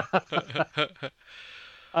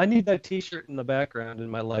 I need that T-shirt in the background in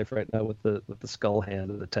my life right now with the skull hand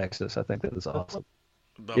of the Texas. I think that is awesome.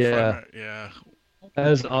 Yeah. That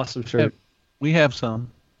is an awesome shirt. We have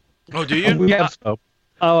some. Oh, do you? We have some.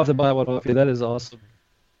 I'll have to buy one off you. That is awesome.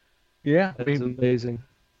 Yeah, that's amazing.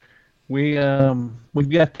 We've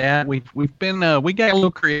got that. We've been we got a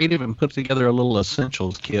little creative and put together a little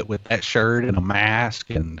essentials kit with that shirt and a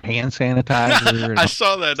mask and hand sanitizer. And I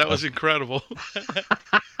saw that. That was incredible.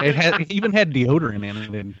 It even had deodorant in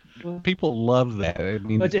it, and people love that. I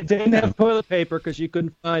mean, but it didn't have toilet paper because you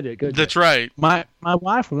couldn't find it. That's right. My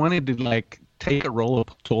wife wanted to take a roll of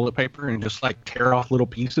toilet paper and just tear off little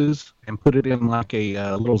pieces and put it in a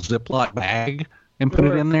little Ziploc bag and put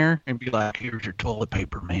it in there and be like, "Here's your toilet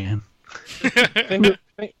paper, man."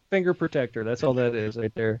 Finger protector. That's all that is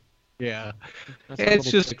right there. Yeah.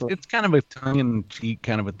 It's kind of a tongue-in-cheek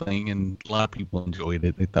kind of a thing, and a lot of people enjoyed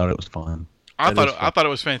it. They thought it was fun. I thought it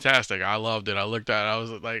was fantastic. I loved it. I looked at it. I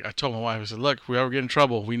was like, I told my wife, I said, "Look, if we ever get in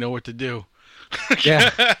trouble, we know what to do."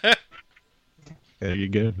 Yeah. There you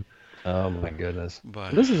go. Oh my goodness!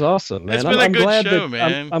 But this is awesome, man. It's been a good show,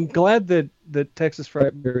 man. I'm glad that Texas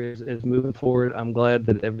Frightmare is moving forward. I'm glad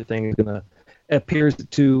that everything appears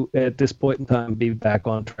to at this point in time be back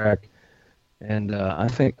on track. And I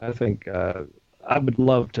think I would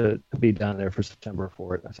love to be down there for September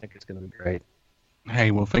for it. I think it's going to be great. Hey,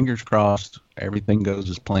 well, fingers crossed. Everything goes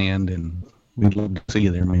as planned, and we'd love to see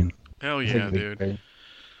you there, man. Hell yeah, dude.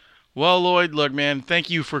 Well, Lloyd, look, man, thank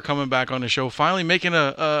you for coming back on the show. Finally making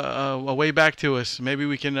a way back to us. Maybe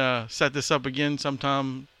we can set this up again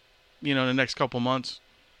sometime, in the next couple months.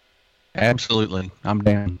 Absolutely. I'm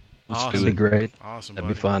down. Awesome. That'd be great. Awesome. That'd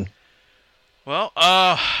be fun. Well,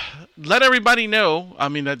 let everybody know. I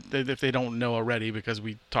mean, that if they don't know already, because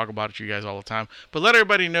we talk about it to you guys all the time. But let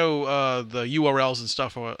everybody know the URLs and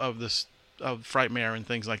stuff of Frightmare and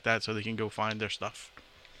things like that, so they can go find their stuff.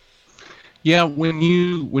 Yeah, when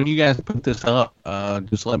you guys put this up,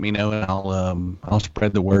 just let me know, and I'll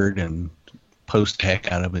spread the word and post the heck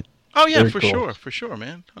out of it. Oh yeah, for sure,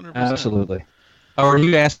 man. 100%. Absolutely. Oh, are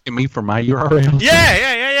you asking me for my URL? Yeah.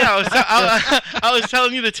 I was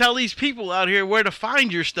telling you to tell these people out here where to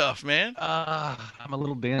find your stuff, man. I'm a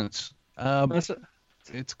little dense.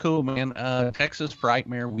 It's cool, man.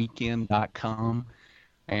 TexasFrightmareWeekend.com.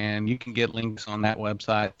 And you can get links on that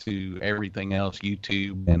website to everything else,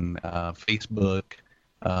 YouTube and Facebook,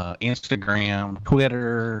 Instagram,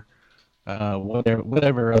 Twitter,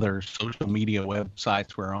 whatever other social media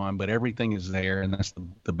websites we're on. But everything is there, and that's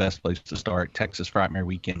the best place to start,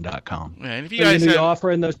 TexasFrightmareWeekend.com. Yeah, and if you guys are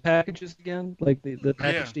offering those packages again, like the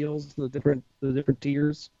package deals, the different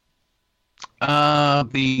tiers?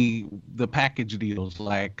 The package deals,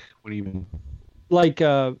 like, what do you mean? Didn't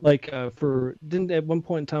at one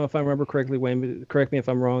point in time, if I remember correctly, Wayne, correct me if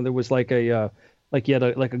I'm wrong, there was you had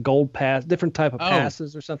a gold pass, different type of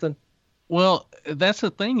passes or something. Well, that's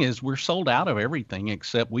the thing is we're sold out of everything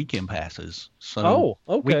except weekend passes. So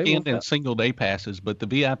okay. Weekend and single day passes, but the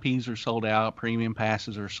VIPs are sold out. Premium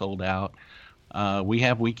passes are sold out. We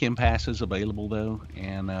have weekend passes available though,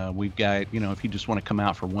 and we've got if you just want to come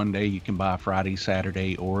out for one day, you can buy a Friday,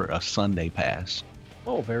 Saturday, or a Sunday pass.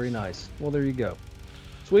 Oh, very nice. Well, there you go.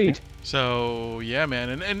 Sweet. So, yeah,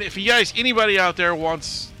 man. And if you guys, anybody out there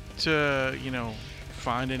wants to,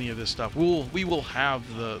 find any of this stuff, we will have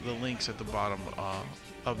the links at the bottom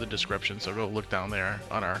of the description. So go look down there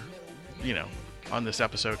on our, on this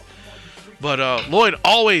episode. But, Lloyd,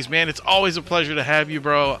 always, man, it's always a pleasure to have you,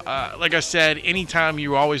 bro. Like I said, anytime,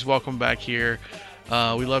 you're always welcome back here.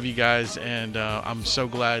 We love you guys, and I'm so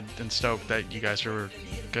glad and stoked that you guys are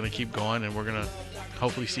going to keep going, and we're going to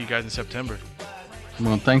hopefully see you guys in September.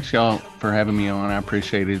 Well, thanks y'all for having me on. I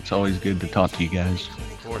appreciate it. It's always good to talk to you guys.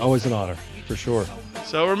 Always an honor, for sure.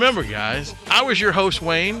 So remember, guys, I was your host,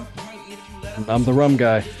 Wayne. I'm the rum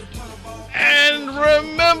guy. And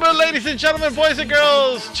remember, ladies and gentlemen, boys and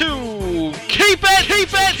girls, to keep it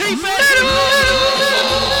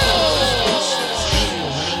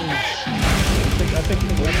I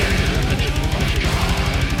think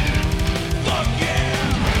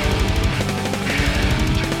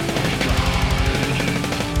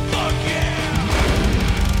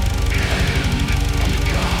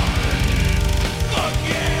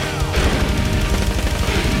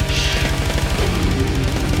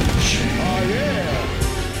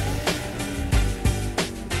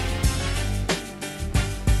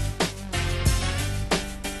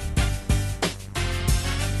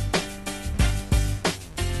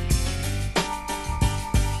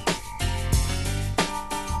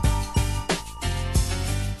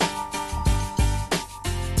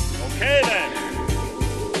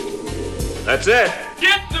That's it.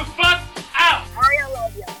 Get